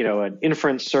need, an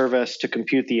inference service to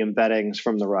compute the embeddings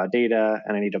from the raw data,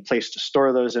 and I need a place to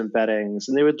store those embeddings.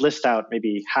 And they would list out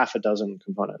maybe half a dozen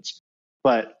components.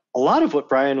 But a lot of what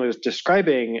Brian was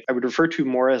describing, I would refer to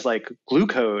more as like glue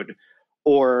code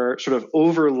or sort of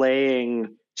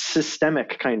overlaying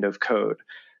systemic kind of code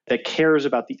that cares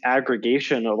about the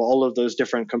aggregation of all of those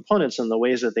different components and the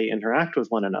ways that they interact with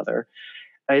one another.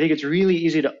 I think it's really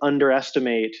easy to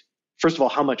underestimate, first of all,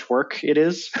 how much work it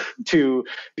is to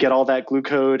get all that glue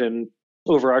code and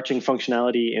overarching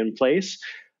functionality in place,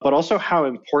 but also how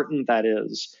important that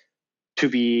is to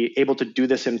be able to do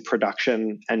this in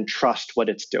production and trust what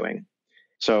it's doing.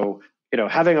 So,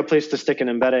 having a place to stick an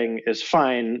embedding is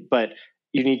fine, but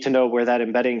you need to know where that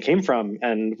embedding came from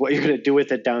and what you're going to do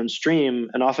with it downstream.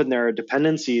 And often there are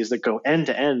dependencies that go end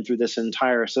to end through this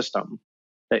entire system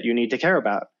that you need to care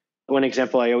about. One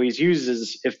example I always use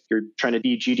is if you're trying to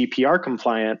be GDPR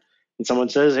compliant and someone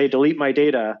says, hey, delete my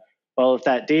data. Well, if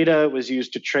that data was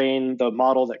used to train the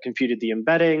model that computed the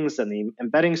embeddings, then the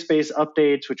embedding space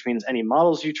updates, which means any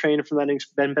models you train from that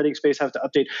embedding space have to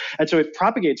update. And so it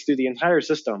propagates through the entire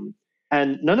system.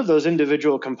 And none of those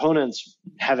individual components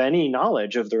have any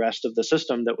knowledge of the rest of the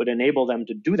system that would enable them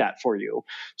to do that for you.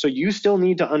 So you still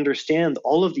need to understand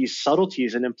all of these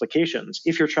subtleties and implications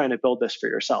if you're trying to build this for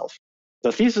yourself.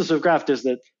 The thesis of Graft is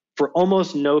that for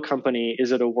almost no company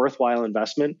is it a worthwhile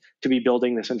investment to be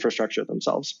building this infrastructure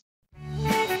themselves.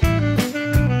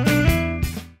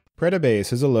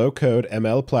 Predibase is a low-code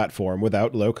ML platform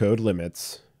without low-code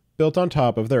limits. Built on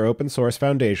top of their open-source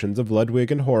foundations of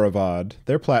Ludwig and Horvath,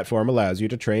 their platform allows you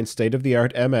to train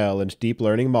state-of-the-art ML and deep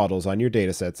learning models on your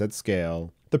datasets at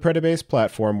scale. The Predibase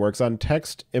platform works on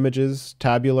text, images,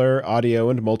 tabular, audio,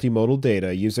 and multimodal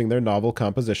data using their novel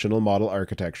compositional model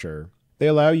architecture. They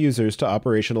allow users to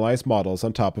operationalize models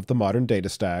on top of the modern data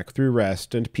stack through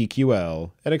REST and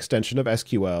PQL, an extension of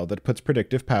SQL that puts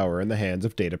predictive power in the hands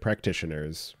of data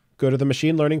practitioners. Go to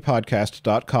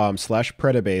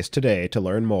themachinelearningpodcast.com/Predibase today to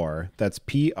learn more. That's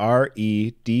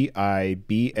Predibase.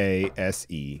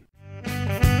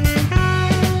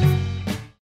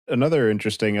 Another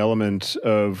interesting element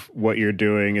of what you're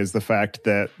doing is the fact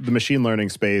that the machine learning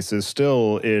space is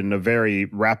still in a very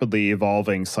rapidly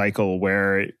evolving cycle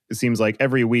where it seems like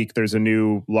every week there's a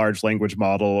new large language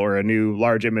model or a new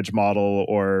large image model,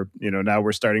 or, now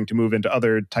we're starting to move into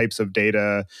other types of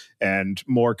data, and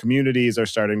more communities are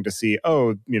starting to see,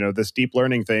 this deep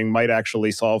learning thing might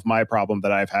actually solve my problem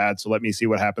that I've had. So let me see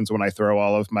what happens when I throw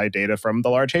all of my data from the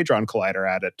Large Hadron Collider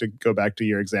at it, to go back to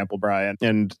your example, Brian.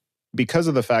 And because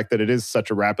of the fact that it is such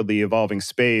a rapidly evolving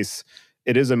space,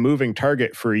 it is a moving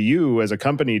target for you as a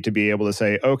company to be able to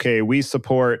say, okay, we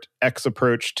support X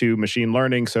approach to machine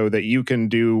learning so that you can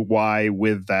do Y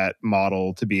with that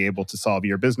model to be able to solve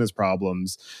your business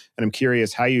problems. And I'm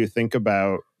curious how you think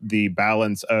about the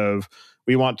balance of,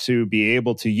 we want to be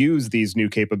able to use these new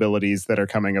capabilities that are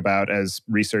coming about as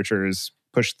researchers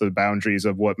push the boundaries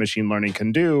of what machine learning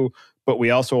can do, but we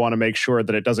also want to make sure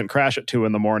that it doesn't crash at 2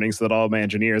 a.m. so that all my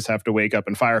engineers have to wake up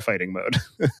in firefighting mode.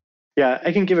 Yeah,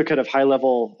 I can give a kind of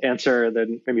high-level answer,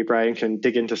 then maybe Brian can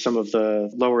dig into some of the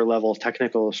lower-level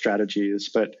technical strategies.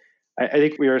 But I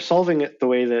think we are solving it the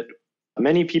way that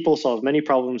many people solve many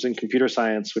problems in computer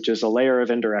science, which is a layer of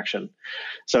indirection.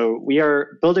 So we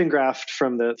are building Graft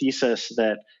from the thesis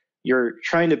that you're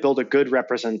trying to build a good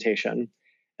representation.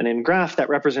 And in Graft, that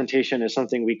representation is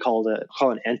something we call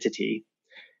an entity.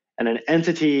 And an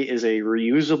entity is a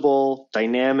reusable,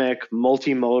 dynamic,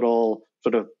 multimodal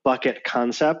sort of bucket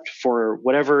concept for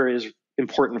whatever is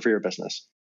important for your business.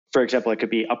 For example, it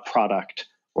could be a product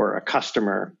or a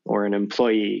customer or an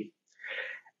employee.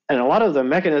 And a lot of the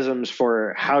mechanisms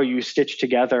for how you stitch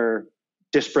together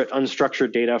disparate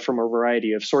unstructured data from a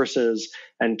variety of sources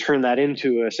and turn that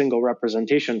into a single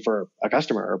representation for a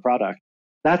customer or a product,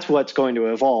 that's what's going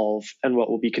to evolve and what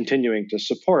we'll be continuing to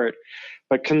support.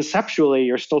 But conceptually,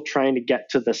 you're still trying to get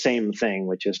to the same thing,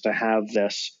 which is to have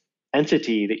this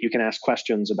entity that you can ask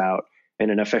questions about in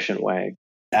an efficient way.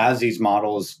 As these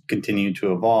models continue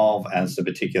to evolve, as the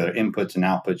particular inputs and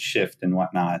outputs shift and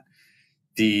whatnot,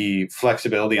 the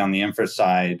flexibility on the infra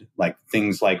side, like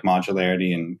things like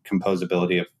modularity and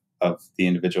composability of the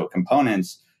individual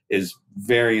components, is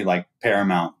very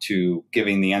paramount to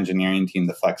giving the engineering team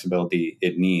the flexibility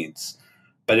it needs.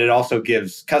 But it also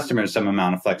gives customers some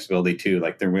amount of flexibility too.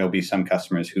 Like there will be some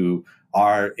customers who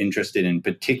are interested in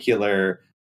particular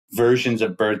versions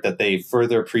of BERT that they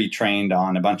further pre-trained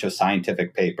on a bunch of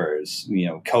scientific papers,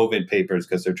 COVID papers,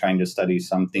 because they're trying to study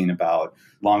something about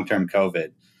long-term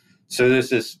COVID. So there's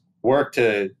this work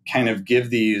to kind of give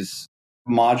these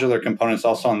modular components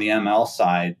also on the ML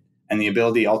side, and the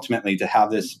ability ultimately to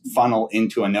have this funnel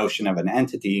into a notion of an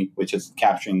entity, which is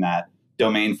capturing that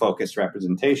domain-focused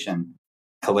representation,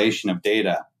 collation of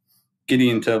data. Getting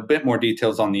into a bit more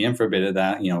details on the infra bit of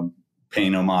that,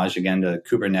 paying homage again to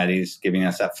Kubernetes, giving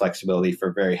us that flexibility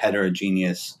for very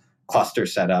heterogeneous cluster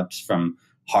setups from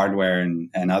hardware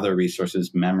and other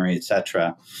resources, memory,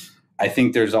 etc. I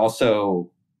think there's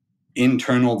also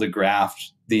internal to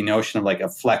Graft the notion of like a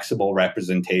flexible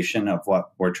representation of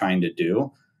what we're trying to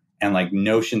do and like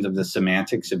notions of the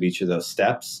semantics of each of those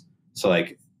steps. So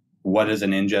like, what does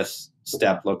an ingest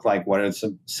step look like? What are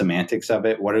some semantics of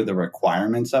it? What are the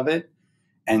requirements of it?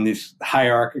 And these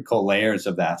hierarchical layers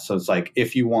of that. So it's like,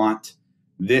 if you want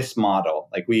this model,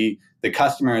 like the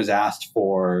customer has asked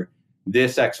for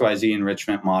this XYZ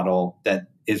enrichment model that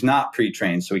is not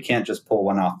pre-trained, so we can't just pull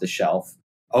one off the shelf.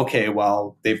 Okay,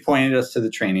 well, they've pointed us to the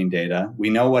training data.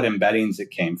 We know what embeddings it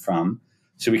came from.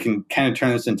 So we can kind of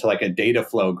turn this into like a data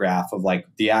flow graph of like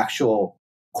the actual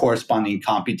corresponding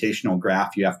computational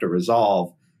graph you have to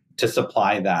resolve to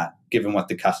supply that, given what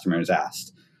the customer has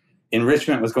asked.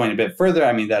 Enrichment was going a bit further.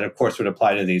 I mean, that of course would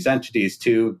apply to these entities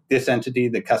too. This entity,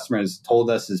 the customer has told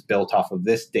us, is built off of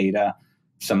this data,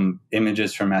 some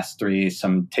images from S3,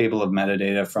 some table of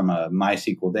metadata from a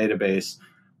MySQL database.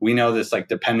 We know this like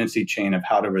dependency chain of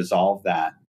how to resolve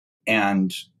that.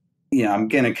 And, you know, I'm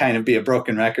going to kind of be a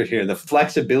broken record here. The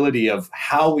flexibility of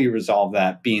how we resolve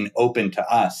that being open to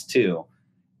us too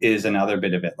is another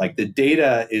bit of it. Like the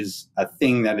data is a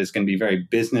thing that is going to be very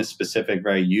business specific,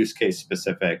 very use case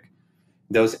specific.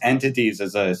 Those entities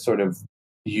as a sort of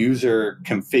user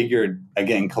configured,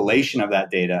 again, collation of that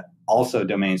data, also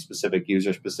domain specific,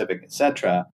 user specific, et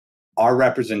cetera. Our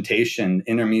representation,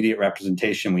 intermediate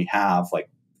representation we have, like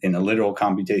in a literal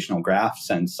computational graph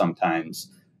sense sometimes,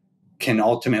 can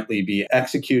ultimately be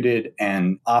executed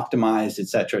and optimized, et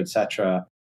cetera,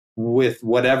 with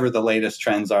whatever the latest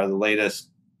trends are, the latest,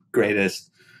 greatest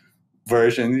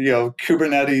version, you know,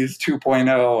 Kubernetes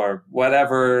 2.0 or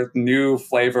whatever new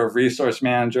flavor of resource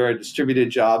manager,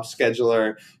 distributed job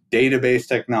scheduler, database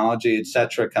technology, et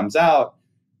cetera, comes out,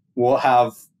 we'll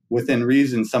have within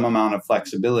reason some amount of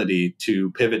flexibility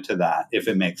to pivot to that if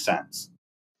it makes sense.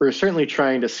 We're certainly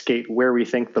trying to skate where we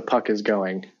think the puck is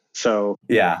going. So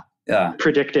yeah.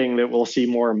 Predicting that we'll see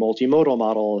more multimodal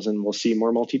models and we'll see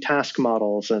more multitask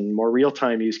models and more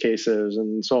real-time use cases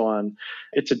and so on.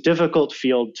 It's a difficult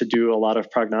field to do a lot of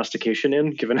prognostication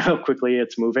in, given how quickly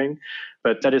it's moving,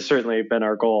 but that has certainly been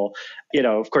our goal. You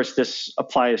know, of course, this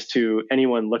applies to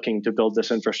anyone looking to build this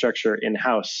infrastructure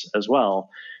in-house as well.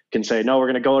 Can say, no, we're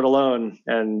going to go it alone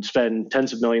and spend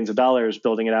tens of millions of dollars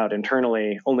building it out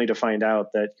internally, only to find out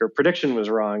that your prediction was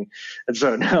wrong. And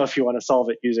so now if you want to solve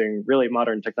it using really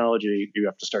modern technology, you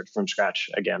have to start from scratch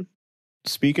again.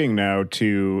 Speaking now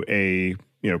to a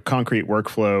concrete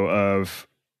workflow of,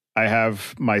 I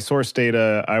have my source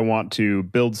data, I want to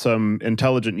build some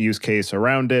intelligent use case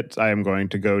around it, I am going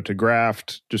to go to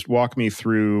Graft. Just walk me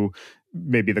through.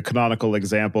 Maybe the canonical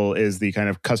example is the kind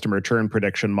of customer churn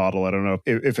prediction model. I don't know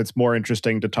if it's more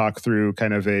interesting to talk through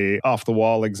kind of a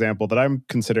off-the-wall example that I'm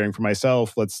considering for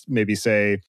myself. Let's maybe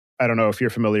say, I don't know if you're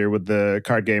familiar with the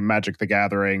card game Magic the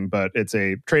Gathering, but it's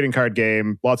a trading card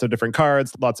game, lots of different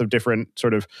cards, lots of different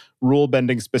sort of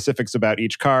rule-bending specifics about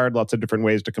each card, lots of different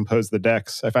ways to compose the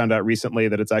decks. I found out recently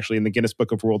that it's actually in the Guinness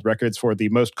Book of World Records for the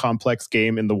most complex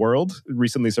game in the world,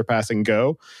 recently surpassing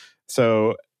Go.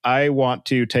 So I want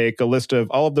to take a list of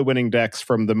all of the winning decks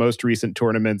from the most recent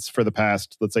tournaments for the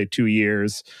past, let's say, 2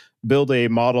 years, build a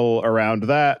model around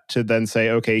that to then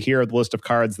say, okay, here are the list of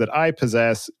cards that I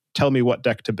possess. Tell me what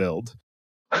deck to build.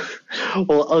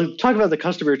 Well, I'll talk about the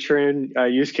customer churn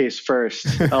use case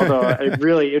first, although I'm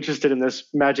really interested in this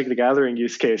Magic the Gathering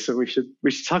use case, so we should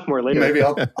talk more later. Maybe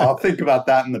I'll think about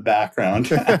that in the background.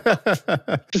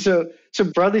 So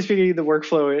broadly speaking, the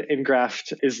workflow in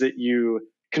Graft is that you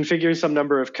configure some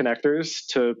number of connectors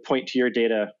to point to your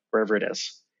data wherever it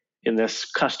is. In this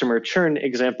customer churn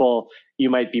example, you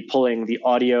might be pulling the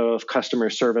audio of customer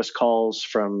service calls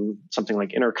from something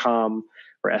like Intercom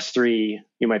or S3.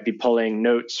 You might be pulling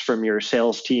notes from your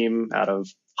sales team out of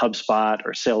HubSpot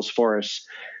or Salesforce,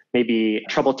 maybe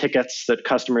trouble tickets that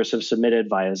customers have submitted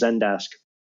via Zendesk.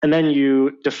 And then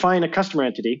you define a customer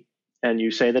entity and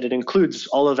you say that it includes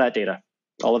all of that data,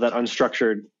 all of that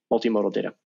unstructured multimodal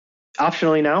data.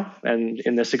 Optionally now, and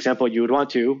in this example, you would want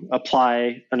to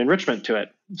apply an enrichment to it,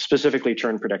 specifically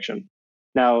churn prediction.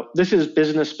 Now, this is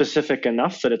business specific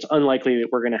enough that it's unlikely that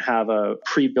we're going to have a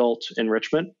pre-built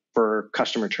enrichment for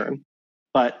customer churn.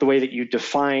 But the way that you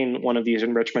define one of these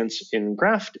enrichments in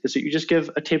Graft is that you just give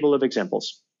a table of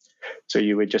examples. So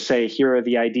you would just say, here are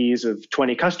the IDs of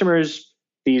 20 customers.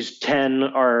 These 10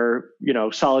 are,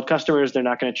 solid customers. They're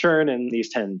not going to churn. And these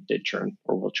 10 did churn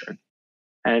or will churn.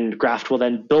 And Graft will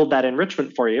then build that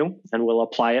enrichment for you and will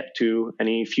apply it to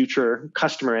any future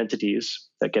customer entities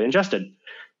that get ingested.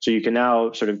 So you can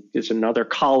now there's another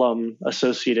column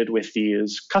associated with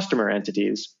these customer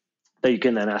entities that you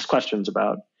can then ask questions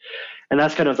about. And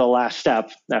that's kind of the last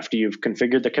step after you've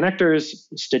configured the connectors,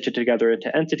 stitch it together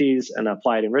into entities, and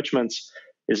applied enrichments,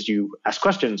 is you ask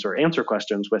questions or answer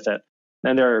questions with it.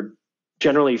 And there are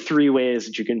generally three ways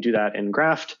that you can do that in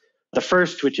Graft. The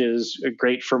first, which is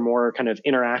great for more kind of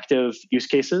interactive use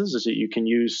cases, is that you can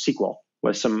use SQL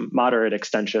with some moderate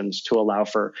extensions to allow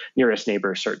for nearest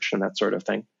neighbor search and that sort of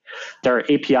thing. There are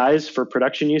APIs for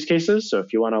production use cases. So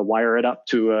if you want to wire it up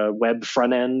to a web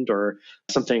front end or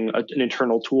something, an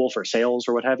internal tool for sales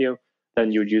or what have you,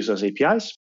 then you would use those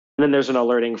APIs. And then there's an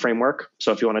alerting framework.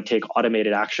 So if you want to take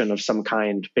automated action of some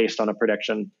kind based on a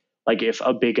prediction, like if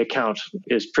a big account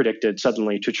is predicted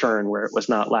suddenly to churn where it was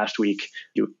not last week,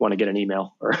 you want to get an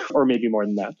email or maybe more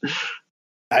than that.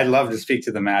 I'd love to speak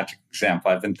to the Magic example.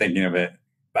 I've been thinking of it.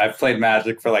 I've played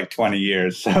Magic for like 20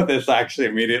 years, so this actually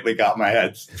immediately got my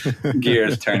head's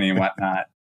gears turning and whatnot.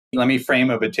 Let me frame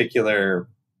a particular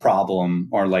problem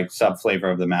or like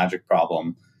subflavor of the Magic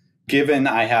problem. Given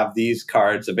I have these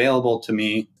cards available to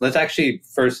me, let's actually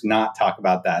first not talk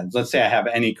about that. Let's say I have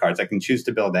any cards. I can choose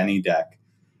to build any deck.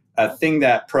 A thing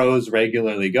that pros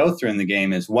regularly go through in the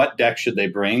game is what deck should they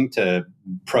bring to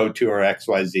Pro Tour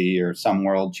XYZ or some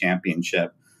world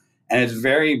championship. And it's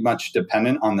very much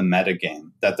dependent on the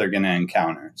metagame that they're going to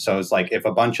encounter. So it's like if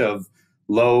a bunch of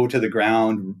low to the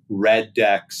ground red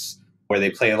decks where they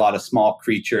play a lot of small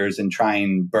creatures and try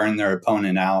and burn their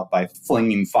opponent out by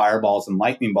flinging fireballs and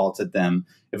lightning bolts at them,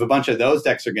 if a bunch of those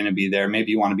decks are going to be there,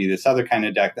 maybe you want to be this other kind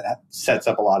of deck that sets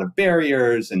up a lot of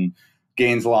barriers and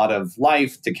gains a lot of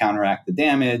life to counteract the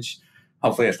damage.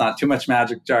 Hopefully it's not too much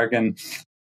Magic jargon.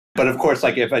 But of course,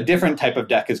 like if a different type of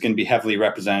deck is going to be heavily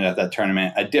represented at that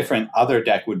tournament, a different other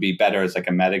deck would be better as like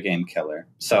a metagame killer.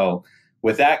 So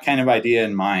with that kind of idea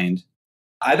in mind,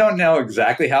 I don't know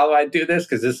exactly how I'd do this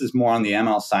because this is more on the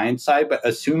ML science side, but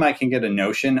assume I can get a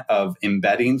notion of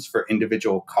embeddings for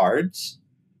individual cards.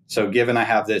 So given I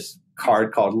have this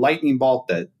card called Lightning Bolt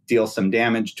that deals some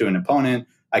damage to an opponent,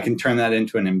 I can turn that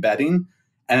into an embedding.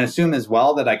 And assume as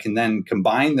well that I can then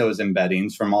combine those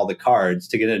embeddings from all the cards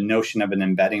to get a notion of an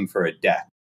embedding for a deck.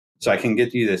 So I can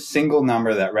get you this single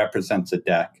number that represents a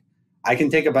deck. I can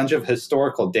take a bunch of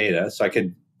historical data. So I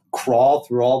could crawl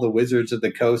through all the Wizards of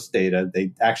the Coast data.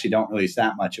 They actually don't release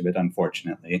that much of it,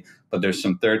 unfortunately, but there's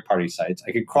some third-party sites.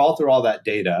 I could crawl through all that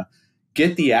data,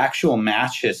 get the actual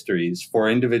match histories for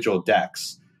individual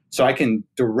decks. So I can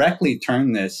directly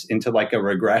turn this into like a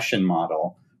regression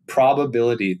model.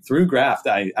 Probability through Graft.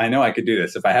 I know I could do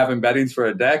this. If I have embeddings for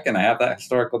a deck and I have that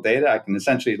historical data, I can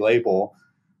essentially label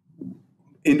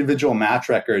individual match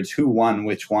records, who won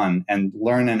which one, and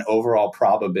learn an overall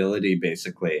probability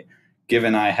basically.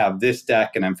 Given I have this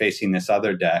deck and I'm facing this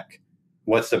other deck,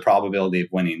 what's the probability of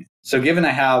winning? So given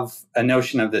I have a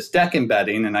notion of this deck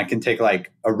embedding and I can take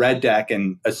like a red deck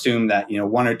and assume that,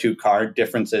 one or two card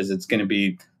differences, it's going to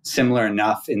be similar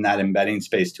enough in that embedding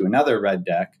space to another red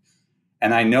deck.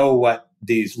 And I know what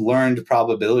these learned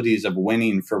probabilities of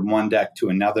winning from one deck to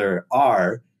another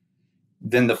are,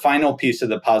 then the final piece of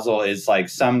the puzzle is like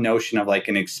some notion of like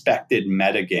an expected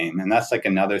metagame. And that's like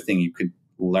another thing you could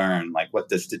learn, like what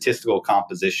the statistical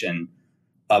composition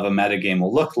of a metagame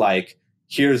will look like.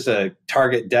 Here's a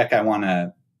target deck I want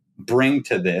to bring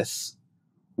to this.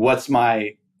 What's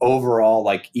my overall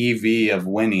like EV of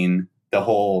winning the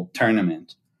whole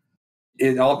tournament?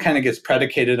 It all kind of gets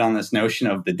predicated on this notion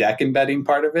of the deck embedding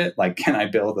part of it. Like, can I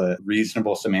build a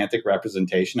reasonable semantic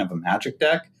representation of a Magic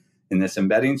deck in this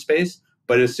embedding space?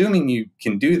 But assuming you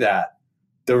can do that,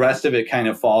 the rest of it kind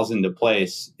of falls into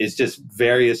place. It's just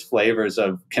various flavors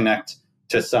of connect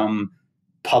to some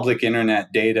public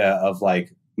internet data of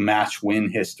like match win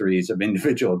histories of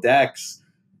individual decks,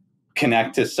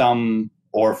 connect to some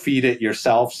or feed it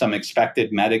yourself some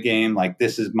expected metagame. Like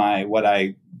this is what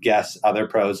I guess other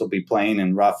pros will be playing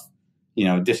in rough,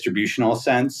 distributional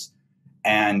sense.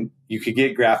 And you could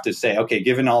get Graft to say, okay,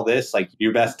 given all this, like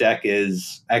your best deck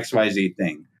is XYZ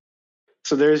thing.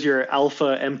 So there's your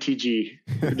alpha MTG.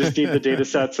 We just need the data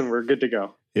sets and we're good to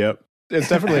go. Yep. It's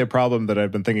definitely a problem that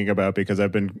I've been thinking about because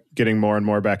I've been getting more and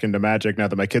more back into Magic now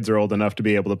that my kids are old enough to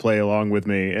be able to play along with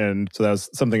me. And so that was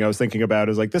something I was thinking about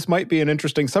is like, this might be an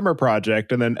interesting summer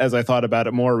project. And then as I thought about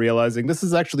it more, realizing this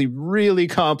is actually really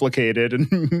complicated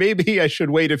and maybe I should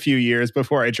wait a few years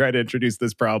before I try to introduce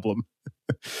this problem.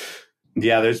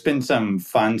 Yeah, there's been some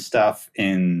fun stuff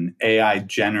in AI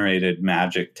generated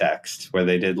Magic text where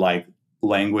they did like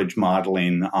language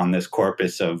modeling on this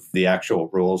corpus of the actual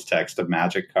rules text of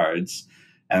Magic cards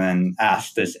and then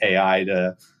asked this AI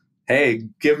to, hey,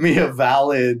 give me a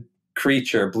valid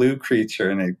creature, blue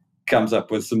creature. And it comes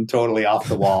up with some totally off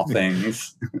the wall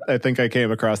things. I think I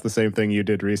came across the same thing you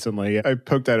did recently. I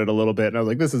poked at it a little bit and I was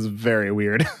like, this is very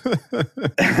weird.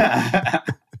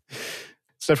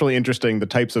 It's definitely interesting, the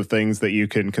types of things that you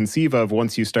can conceive of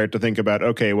once you start to think about,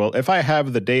 okay, well, if I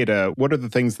have the data, what are the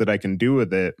things that I can do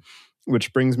with it?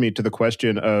 Which brings me to the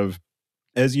question of,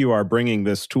 as you are bringing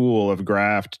this tool of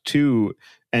Graft to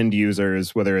end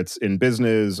users, whether it's in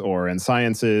business or in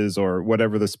sciences or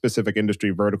whatever the specific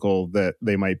industry vertical that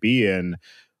they might be in,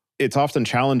 it's often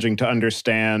challenging to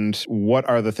understand what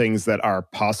are the things that are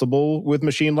possible with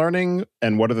machine learning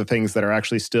and what are the things that are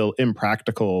actually still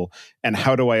impractical, and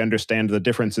how do I understand the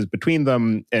differences between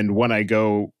them. And when I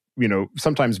go,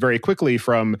 sometimes very quickly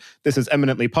from this is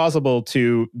eminently possible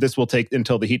to this will take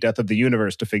until the heat death of the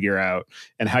universe to figure out,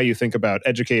 and how you think about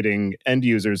educating end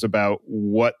users about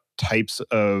what types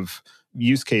of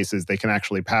use cases they can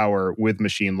actually power with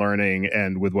machine learning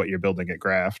and with what you're building at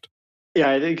Graft. Yeah,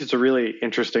 I think it's a really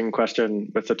interesting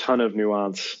question with a ton of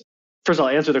nuance. First, I'll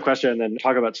answer the question and then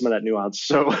talk about some of that nuance.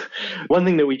 So one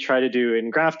thing that we try to do in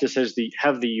Graft is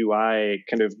have the UI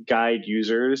kind of guide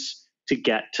users to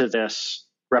get to this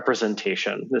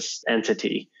representation, this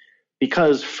entity,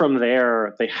 because from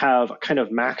there, they have a kind of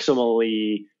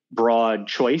maximally broad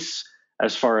choice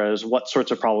as far as what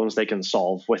sorts of problems they can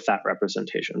solve with that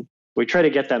representation. We try to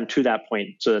get them to that point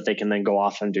so that they can then go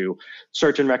off and do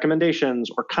search and recommendations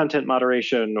or content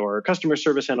moderation or customer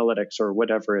service analytics or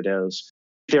whatever it is.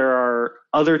 There are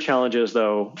other challenges,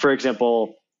 though. For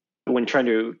example, when trying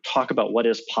to talk about what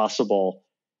is possible,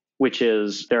 which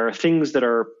is there are things that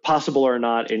are possible or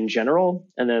not in general,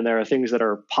 and then there are things that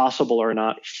are possible or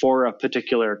not for a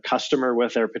particular customer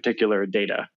with their particular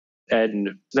data. And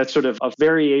that's sort of a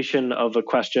variation of a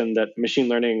question that machine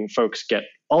learning folks get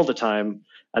all the time,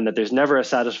 and that there's never a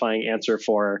satisfying answer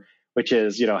for, which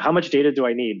is, how much data do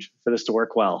I need for this to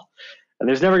work well? And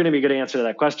there's never going to be a good answer to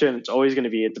that question. It's always going to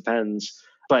be, it depends.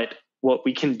 But what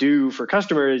we can do for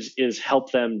customers is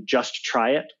help them just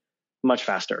try it much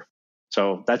faster.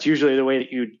 So that's usually the way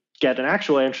that you get an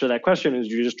actual answer to that question, is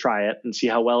you just try it and see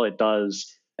how well it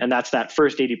does. And that's that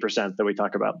first 80% that we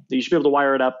talk about. You should be able to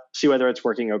wire it up, see whether it's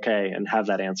working okay, and have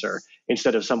that answer,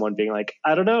 instead of someone being like,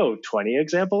 I don't know, 20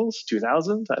 examples,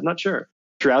 2,000, I'm not sure.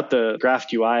 Throughout the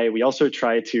Graft UI, we also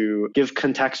try to give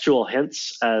contextual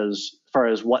hints as far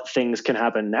as what things can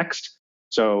happen next.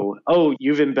 So,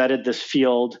 you've embedded this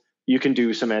field, you can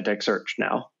do semantic search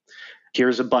now.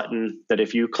 Here's a button that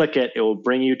if you click it, it will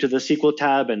bring you to the SQL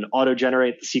tab and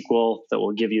auto-generate the SQL that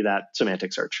will give you that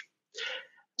semantic search.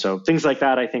 So things like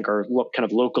that, I think, are kind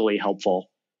of locally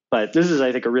helpful. But this is,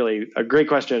 I think, a great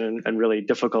question and really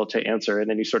difficult to answer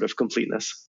in any sort of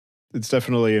completeness. It's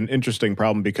definitely an interesting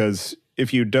problem, because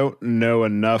if you don't know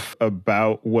enough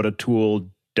about what a tool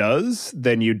does,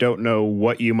 then you don't know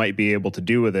what you might be able to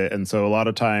do with it. And so a lot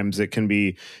of times it can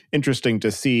be interesting to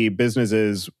see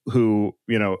businesses who,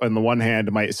 on the one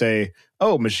hand might say,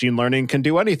 machine learning can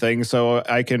do anything, so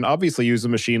I can obviously use a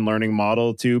machine learning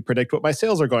model to predict what my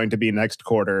sales are going to be next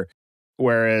quarter.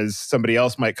 Whereas somebody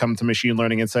else might come to machine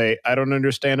learning and say, I don't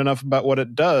understand enough about what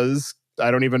it does. I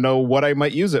don't even know what I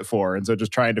might use it for. And so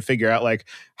just trying to figure out,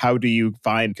 how do you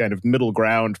find kind of middle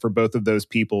ground for both of those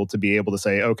people to be able to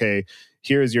say, okay,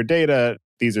 here's your data,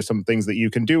 these are some things that you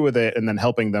can do with it, and then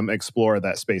helping them explore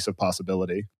that space of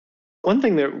possibility. One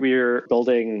thing that we're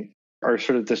building are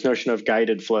sort of this notion of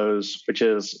guided flows, which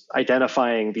is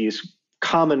identifying these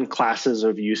common classes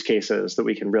of use cases that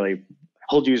we can really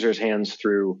hold users' hands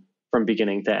through from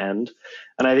beginning to end.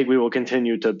 And I think we will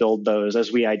continue to build those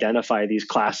as we identify these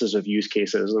classes of use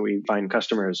cases that we find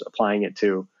customers applying it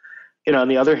to. On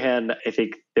the other hand, I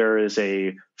think there is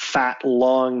a fat,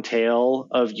 long tail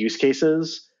of use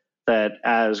cases that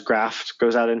as Graft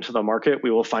goes out into the market,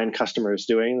 we will find customers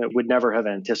doing that would never have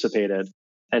anticipated.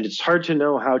 And it's hard to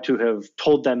know how to have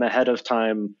told them ahead of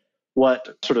time what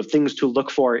sort of things to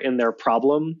look for in their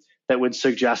problem that would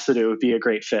suggest that it would be a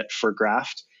great fit for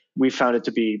Graft. We found it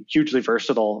to be hugely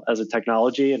versatile as a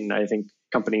technology, and I think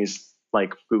companies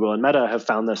like Google and Meta have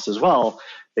found this as well.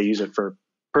 They use it for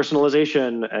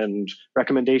personalization and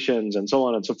recommendations and so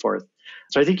on and so forth.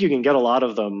 So I think you can get a lot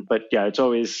of them, but yeah, it's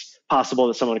always possible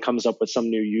that someone comes up with some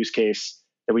new use case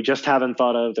that we just haven't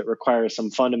thought of that requires some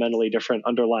fundamentally different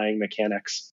underlying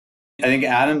mechanics. I think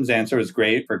Adam's answer is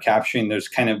great for capturing there's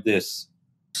kind of this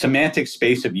semantic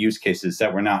space of use cases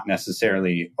that we're not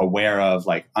necessarily aware of,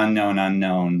 like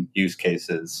unknown use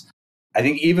cases. I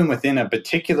think even within a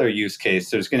particular use case,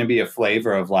 there's going to be a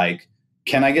flavor of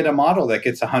can I get a model that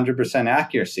gets 100%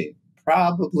 accuracy?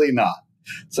 Probably not.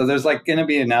 So there's going to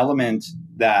be an element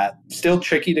that still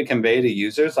tricky to convey to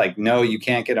users, no, you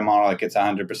can't get a model that gets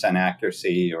 100%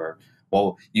 accuracy, or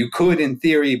well, you could in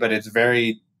theory, but it's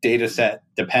very data set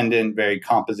dependent, very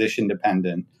composition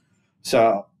dependent.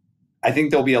 So I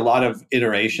think there'll be a lot of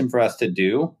iteration for us to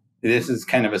do. This is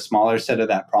kind of a smaller set of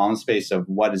that problem space of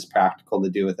what is practical to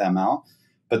do with ML.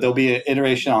 But there'll be an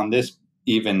iteration on this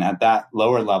even at that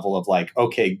lower level of like,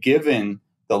 okay, given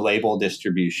the label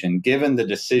distribution, given the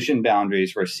decision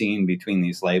boundaries we're seeing between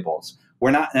these labels, we're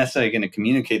not necessarily going to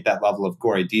communicate that level of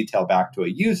gory detail back to a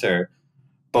user,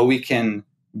 but we can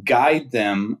guide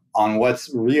them on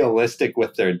what's realistic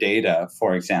with their data.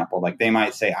 For example, like they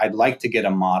might say, I'd like to get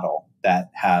a model that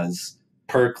has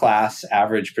per class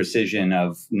average precision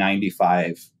of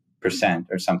 95%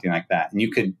 or something like that. And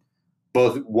you could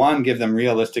both, one, give them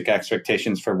realistic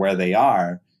expectations for where they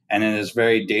are, and in this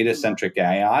very data-centric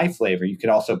AI flavor, you could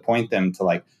also point them to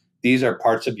like, these are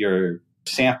parts of your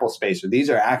sample space, or these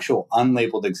are actual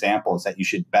unlabeled examples that you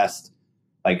should best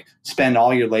like spend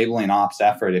all your labeling ops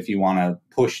effort if you want to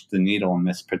push the needle in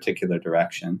this particular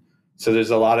direction. So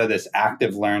there's a lot of this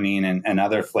active learning and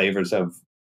other flavors of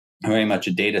very much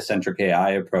a data-centric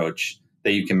AI approach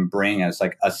that you can bring as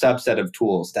like a subset of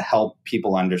tools to help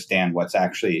people understand what's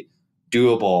actually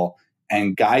doable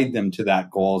and guide them to that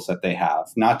goals that they have,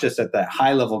 not just at that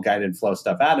high level guided flow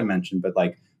stuff Adam mentioned, but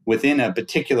like within a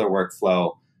particular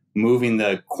workflow, moving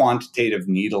the quantitative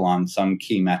needle on some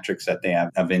key metrics that they have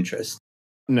of interest.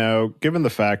 Now, given the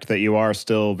fact that you are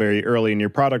still very early in your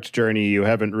product journey, you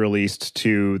haven't released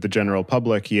to the general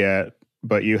public yet,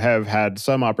 but you have had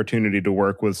some opportunity to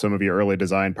work with some of your early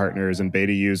design partners and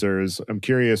beta users. I'm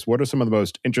curious, what are some of the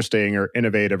most interesting or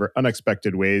innovative or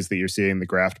unexpected ways that you're seeing the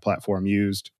Graft platform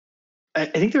used? I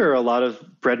think there are a lot of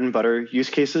bread and butter use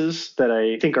cases that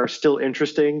I think are still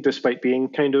interesting despite being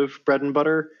kind of bread and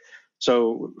butter.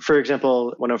 So, for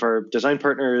example, one of our design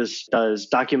partners does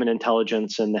document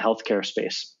intelligence in the healthcare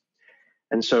space.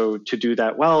 And so to do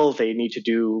that well, they need to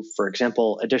do, for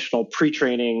example, additional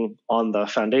pre-training on the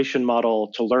foundation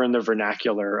model to learn the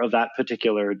vernacular of that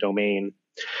particular domain.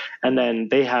 And then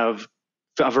they have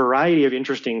a variety of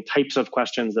interesting types of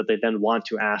questions that they then want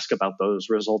to ask about those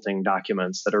resulting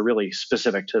documents that are really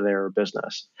specific to their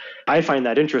business. I find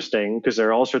that interesting because there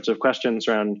are all sorts of questions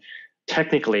around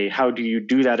technically, how do you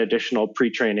do that additional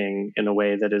pre-training in a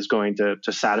way that is going to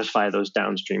satisfy those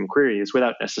downstream queries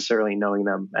without necessarily knowing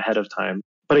them ahead of time?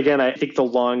 But again, I think the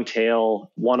long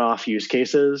tail one-off use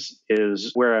cases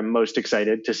is where I'm most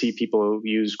excited to see people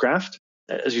use Graft.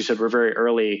 As you said, we're very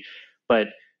early, but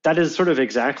that is sort of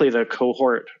exactly the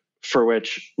cohort for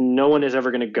which no one is ever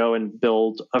going to go and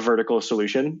build a vertical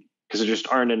solution because there just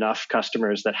aren't enough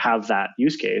customers that have that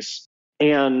use case.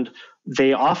 And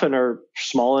they often are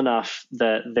small enough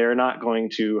that they're not going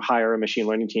to hire a machine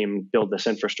learning team build this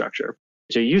infrastructure.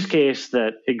 It's a use case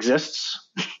that exists.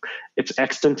 It's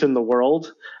extant in the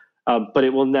world, but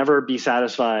it will never be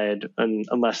satisfied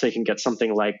unless they can get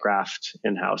something like Graft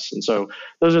in-house. And so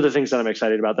those are the things that I'm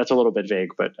excited about. That's a little bit vague,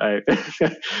 but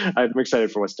I'm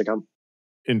excited for what's to come.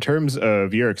 In terms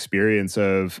of your experience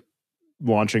of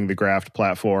launching the Graft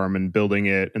platform and building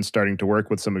it and starting to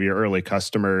work with some of your early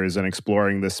customers and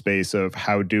exploring this space of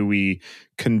how do we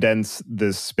condense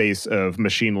this space of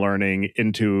machine learning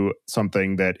into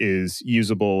something that is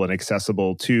usable and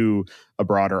accessible to a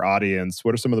broader audience,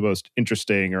 what are some of the most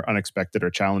interesting or unexpected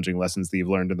or challenging lessons that you've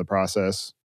learned in the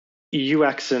process?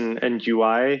 UX and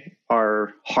UI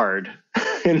are hard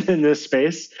in this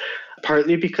space,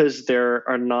 partly because there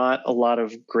are not a lot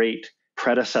of great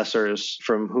predecessors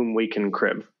from whom we can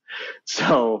crib.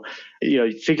 So,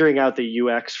 figuring out the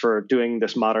UX for doing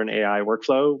this modern AI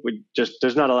workflow,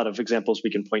 there's not a lot of examples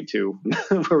we can point to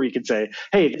where we could say,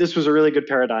 hey, this was a really good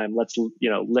paradigm. Let's,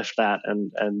 lift that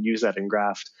and use that in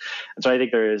Graft. And so I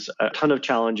think there is a ton of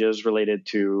challenges related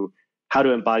to how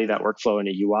to embody that workflow in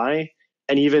a UI,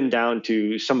 and even down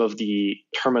to some of the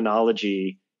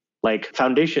terminology, like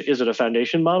foundation. Is it a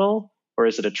foundation model, or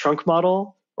is it a trunk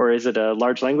model? Or is it a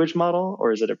large language model?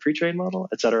 Or is it a pre-trained model,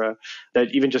 et cetera? That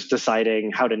even just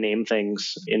deciding how to name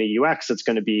things in a UX, it's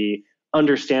going to be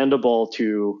understandable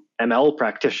to ML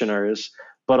practitioners,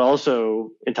 but also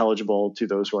intelligible to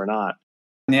those who are not.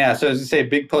 Yeah, so as I say,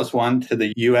 big plus one to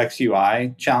the UX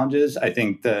UI challenges. I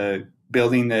think the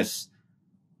building this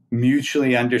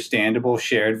mutually understandable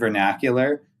shared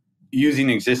vernacular, using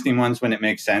existing ones when it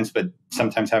makes sense, but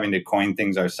sometimes having to coin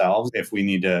things ourselves if we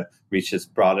need to reach this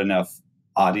broad enough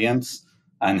audience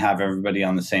and have everybody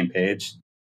on the same page.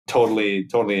 Totally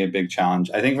a big challenge.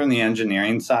 I think from the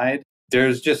engineering side,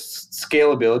 there's just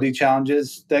scalability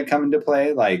challenges that come into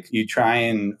play. Like you try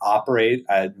and operate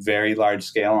at very large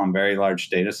scale on very large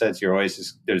data sets.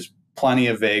 There's plenty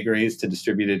of vagaries to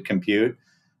distributed compute.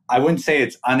 I wouldn't say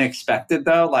it's unexpected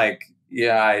though. Like,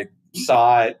 yeah, I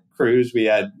saw it cruise. We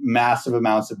had massive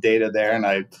amounts of data there, and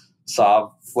I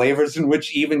saw flavors in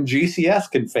which even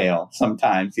GCS can fail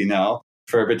sometimes,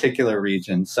 for a particular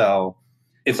region. So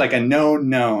it's like a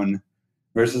known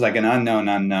versus like an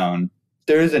unknown.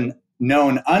 There is a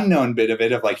known unknown bit of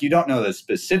it of like, you don't know the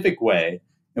specific way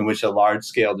in which a large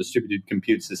scale distributed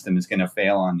compute system is going to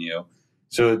fail on you.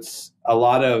 So it's a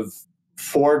lot of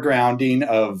foregrounding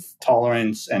of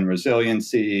tolerance and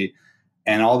resiliency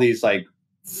and all these like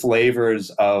flavors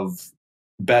of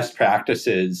best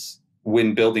practices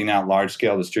when building out large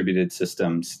scale distributed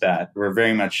systems that were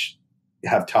very much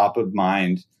have top of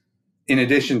mind, in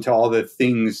addition to all the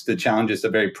things, the challenges, the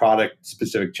very product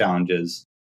specific challenges,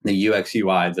 the UX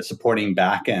UI, the supporting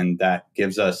backend that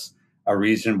gives us a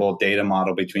reasonable data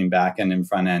model between backend and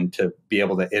front end to be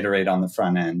able to iterate on the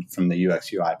front end from the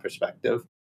UX UI perspective.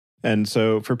 And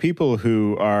so for people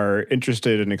who are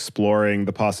interested in exploring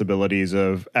the possibilities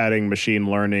of adding machine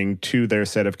learning to their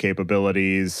set of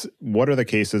capabilities, what are the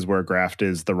cases where Graft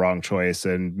is the wrong choice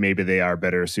and maybe they are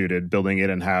better suited building it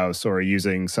in-house or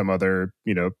using some other,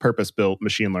 purpose-built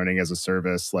machine learning as a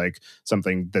service, like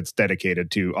something that's dedicated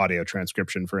to audio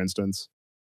transcription, for instance?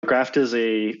 Graft is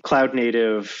a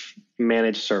cloud-native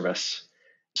managed service.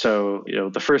 So,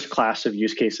 the first class of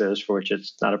use cases for which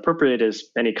it's not appropriate is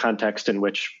any context in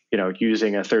which,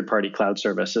 using a third-party cloud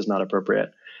service is not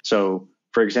appropriate. So,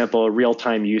 for example,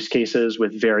 real-time use cases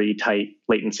with very tight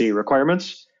latency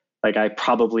requirements. Like I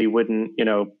probably wouldn't,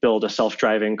 build a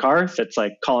self-driving car that's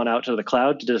like calling out to the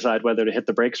cloud to decide whether to hit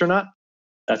the brakes or not.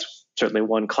 That's certainly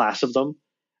one class of them.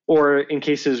 Or in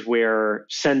cases where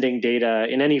sending data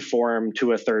in any form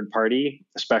to a third party,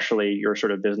 especially your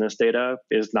sort of business data,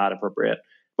 is not appropriate.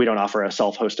 We don't offer a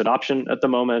self-hosted option at the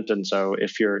moment. And so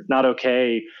if you're not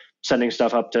okay sending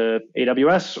stuff up to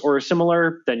AWS or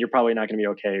similar, then you're probably not going to be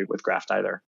okay with Graft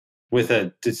either. With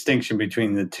a distinction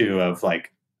between the two of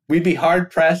like, we'd be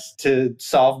hard pressed to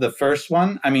solve the first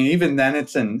one. I mean, even then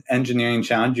it's an engineering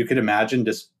challenge. You could imagine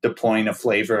just deploying a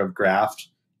flavor of Graft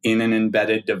in an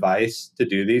embedded device to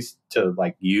do these, to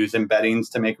like use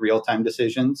embeddings to make real-time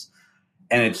decisions.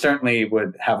 And it certainly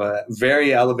would have a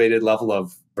very elevated level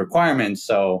of requirements.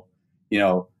 So,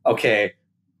 okay,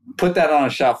 put that on a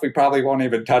shelf. We probably won't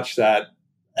even touch that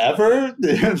ever.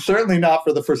 Certainly not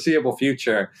for the foreseeable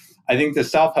future. I think the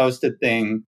self-hosted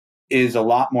thing is a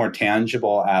lot more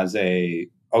tangible as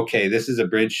this is a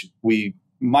bridge we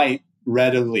might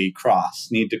readily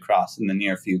need to cross in the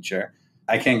near future.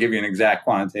 I can't give you an exact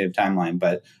quantitative timeline,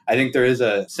 but I think there is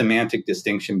a semantic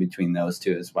distinction between those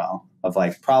two as well, of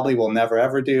like probably will never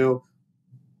ever do,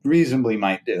 reasonably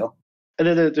might do. And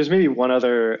then there's maybe one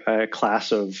other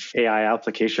class of AI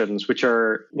applications, which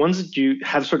are ones that you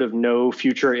have sort of no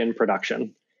future in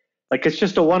production. Like it's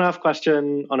just a one-off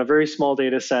question on a very small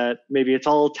data set. Maybe it's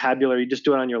all tabular. You just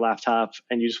do it on your laptop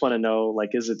and you just want to know, like,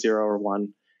 is it 0 or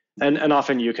 1? And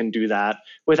often you can do that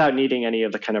without needing any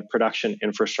of the kind of production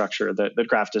infrastructure that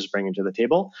Graft is bringing to the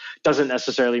table. Doesn't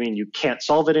necessarily mean you can't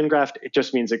solve it in Graft. It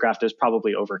just means that Graft is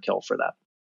probably overkill for that.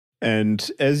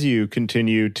 And as you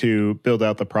continue to build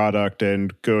out the product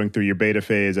and going through your beta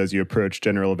phase as you approach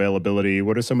general availability,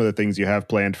 what are some of the things you have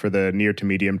planned for the near to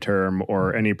medium term,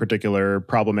 or any particular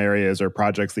problem areas or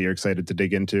projects that you're excited to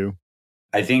dig into?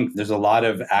 I think there's a lot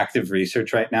of active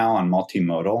research right now on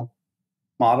multimodal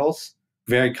models,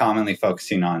 very commonly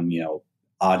focusing on,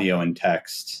 audio and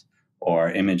text or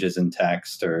images and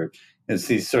text, or it's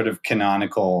these sort of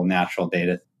canonical natural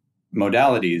data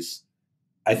modalities.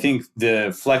 I think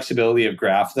the flexibility of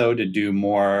Graph, though, to do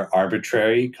more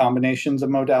arbitrary combinations of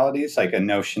modalities, like a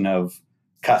notion of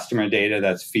customer data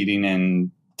that's feeding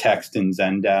in text in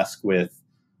Zendesk with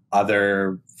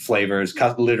other flavors,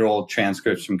 literal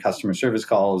transcripts from customer service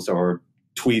calls or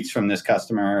tweets from this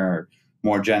customer, or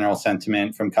more general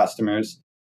sentiment from customers.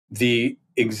 The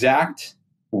exact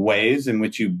ways in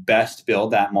which you best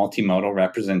build that multimodal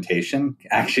representation,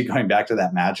 actually going back to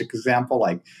that magic example,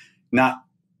 like not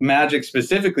magic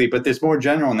specifically, but this more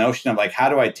general notion of like, how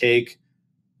do I take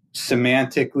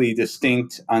semantically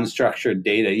distinct unstructured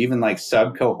data, even like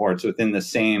sub-cohorts within the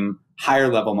same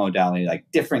higher level modality, like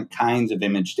different kinds of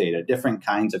image data, different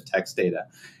kinds of text data,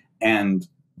 and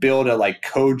build a like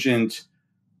cogent,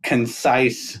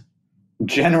 concise,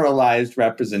 generalized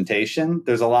representation.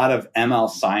 There's a lot of ML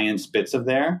science bits of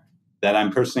there that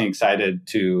I'm personally excited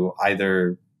to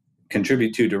either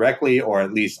contribute to directly or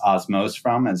at least osmose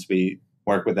from as we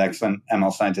work with excellent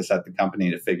ML scientists at the company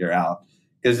to figure out.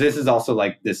 Because this is also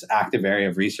like this active area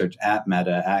of research at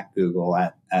Meta, at Google,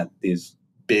 at these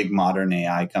big modern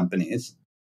AI companies.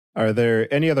 Are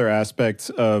there any other aspects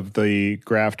of the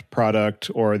Graft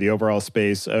product or the overall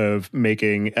space of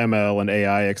making ML and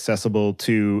AI accessible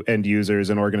to end users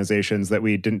and organizations that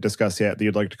we didn't discuss yet that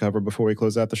you'd like to cover before we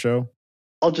close out the show?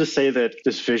 I'll just say that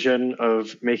this vision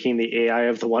of making the AI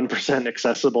of the 1%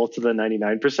 accessible to the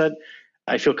 99%,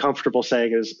 I feel comfortable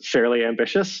saying is fairly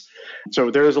ambitious.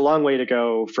 So there is a long way to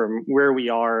go from where we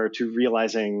are to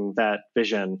realizing that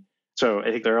vision. So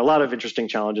I think there are a lot of interesting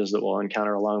challenges that we'll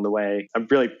encounter along the way. I'm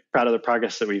really proud of the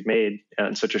progress that we've made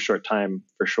in such a short time,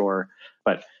 for sure.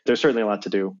 But there's certainly a lot to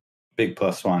do. Big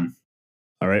plus one.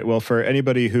 All right. Well, for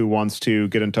anybody who wants to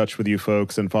get in touch with you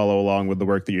folks and follow along with the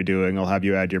work that you're doing, I'll have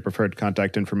you add your preferred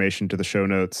contact information to the show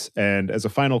notes. And as a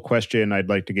final question, I'd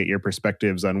like to get your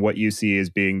perspectives on what you see as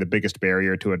being the biggest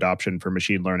barrier to adoption for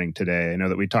machine learning today. I know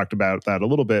that we talked about that a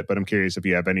little bit, but I'm curious if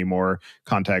you have any more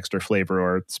context or flavor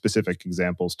or specific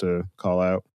examples to call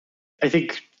out. I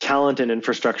think talent and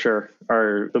infrastructure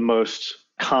are the most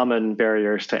common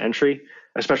barriers to entry.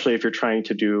 Especially if you're trying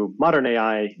to do modern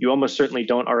AI, you almost certainly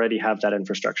don't already have that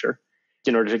infrastructure.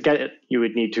 In order to get it, you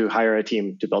would need to hire a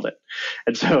team to build it.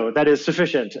 And so that is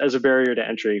sufficient as a barrier to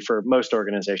entry for most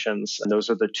organizations. And those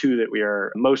are the two that we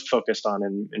are most focused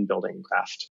on in building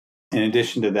Graft. In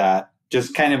addition to that,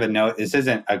 just kind of a note, this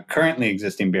isn't a currently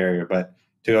existing barrier, but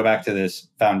to go back to this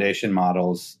foundation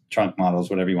models, trunk models,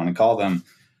 whatever you want to call them,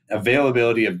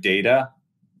 availability of data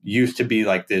used to be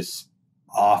like this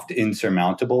oft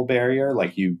insurmountable barrier.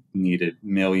 Like you needed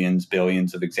millions,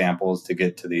 billions of examples to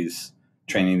get to these,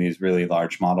 training these really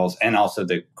large models, and also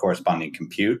the corresponding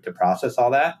compute to process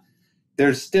all that.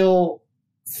 There's still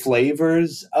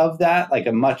flavors of that, like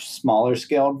a much smaller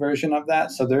scaled version of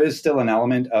that. So there is still an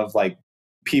element of like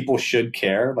people should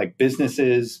care, like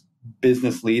businesses,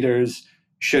 business leaders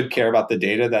should care about the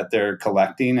data that they're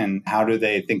collecting and how do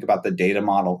they think about the data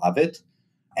model of it.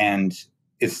 And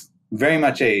it's very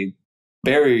much a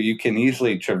barrier you can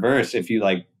easily traverse if you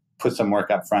like put some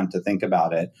work up front to think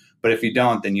about it. But if you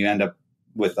don't, then you end up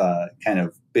with a kind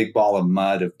of big ball of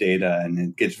mud of data and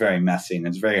it gets very messy and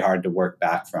it's very hard to work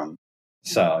back from.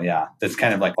 So yeah, that's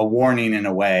kind of like a warning in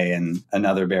a way and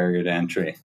another barrier to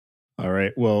entry. All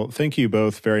right. Well, thank you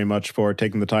both very much for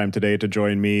taking the time today to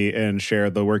join me and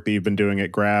share the work that you've been doing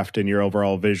at Graft and your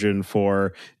overall vision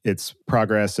for its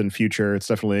progress and future. It's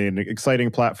definitely an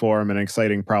exciting platform and an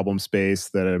exciting problem space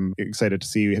that I'm excited to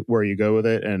see where you go with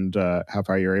it and how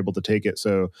far you're able to take it.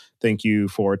 So thank you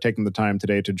for taking the time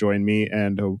today to join me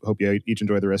and hope you each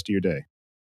enjoy the rest of your day.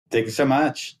 Thank you so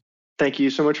much. Thank you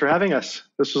so much for having us.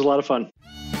 This was a lot of fun.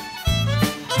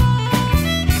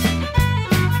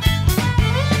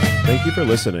 Thank you for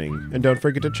listening, and don't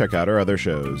forget to check out our other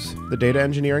shows, the Data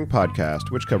Engineering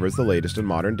Podcast, which covers the latest in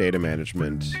modern data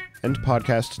management, and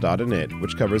Podcast.init,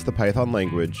 which covers the Python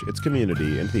language, its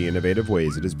community, and the innovative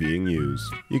ways it is being used.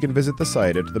 You can visit the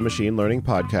site at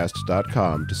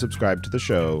themachinelearningpodcast.com to subscribe to the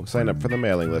show, sign up for the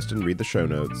mailing list, and read the show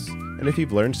notes. And if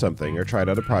you've learned something or tried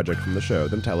out a project from the show,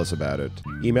 then tell us about it.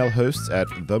 Email hosts at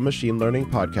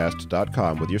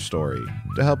themachinelearningpodcast.com with your story.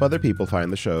 To help other people find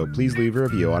the show, please leave a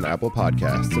review on Apple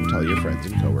Podcasts and tell your friends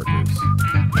and coworkers.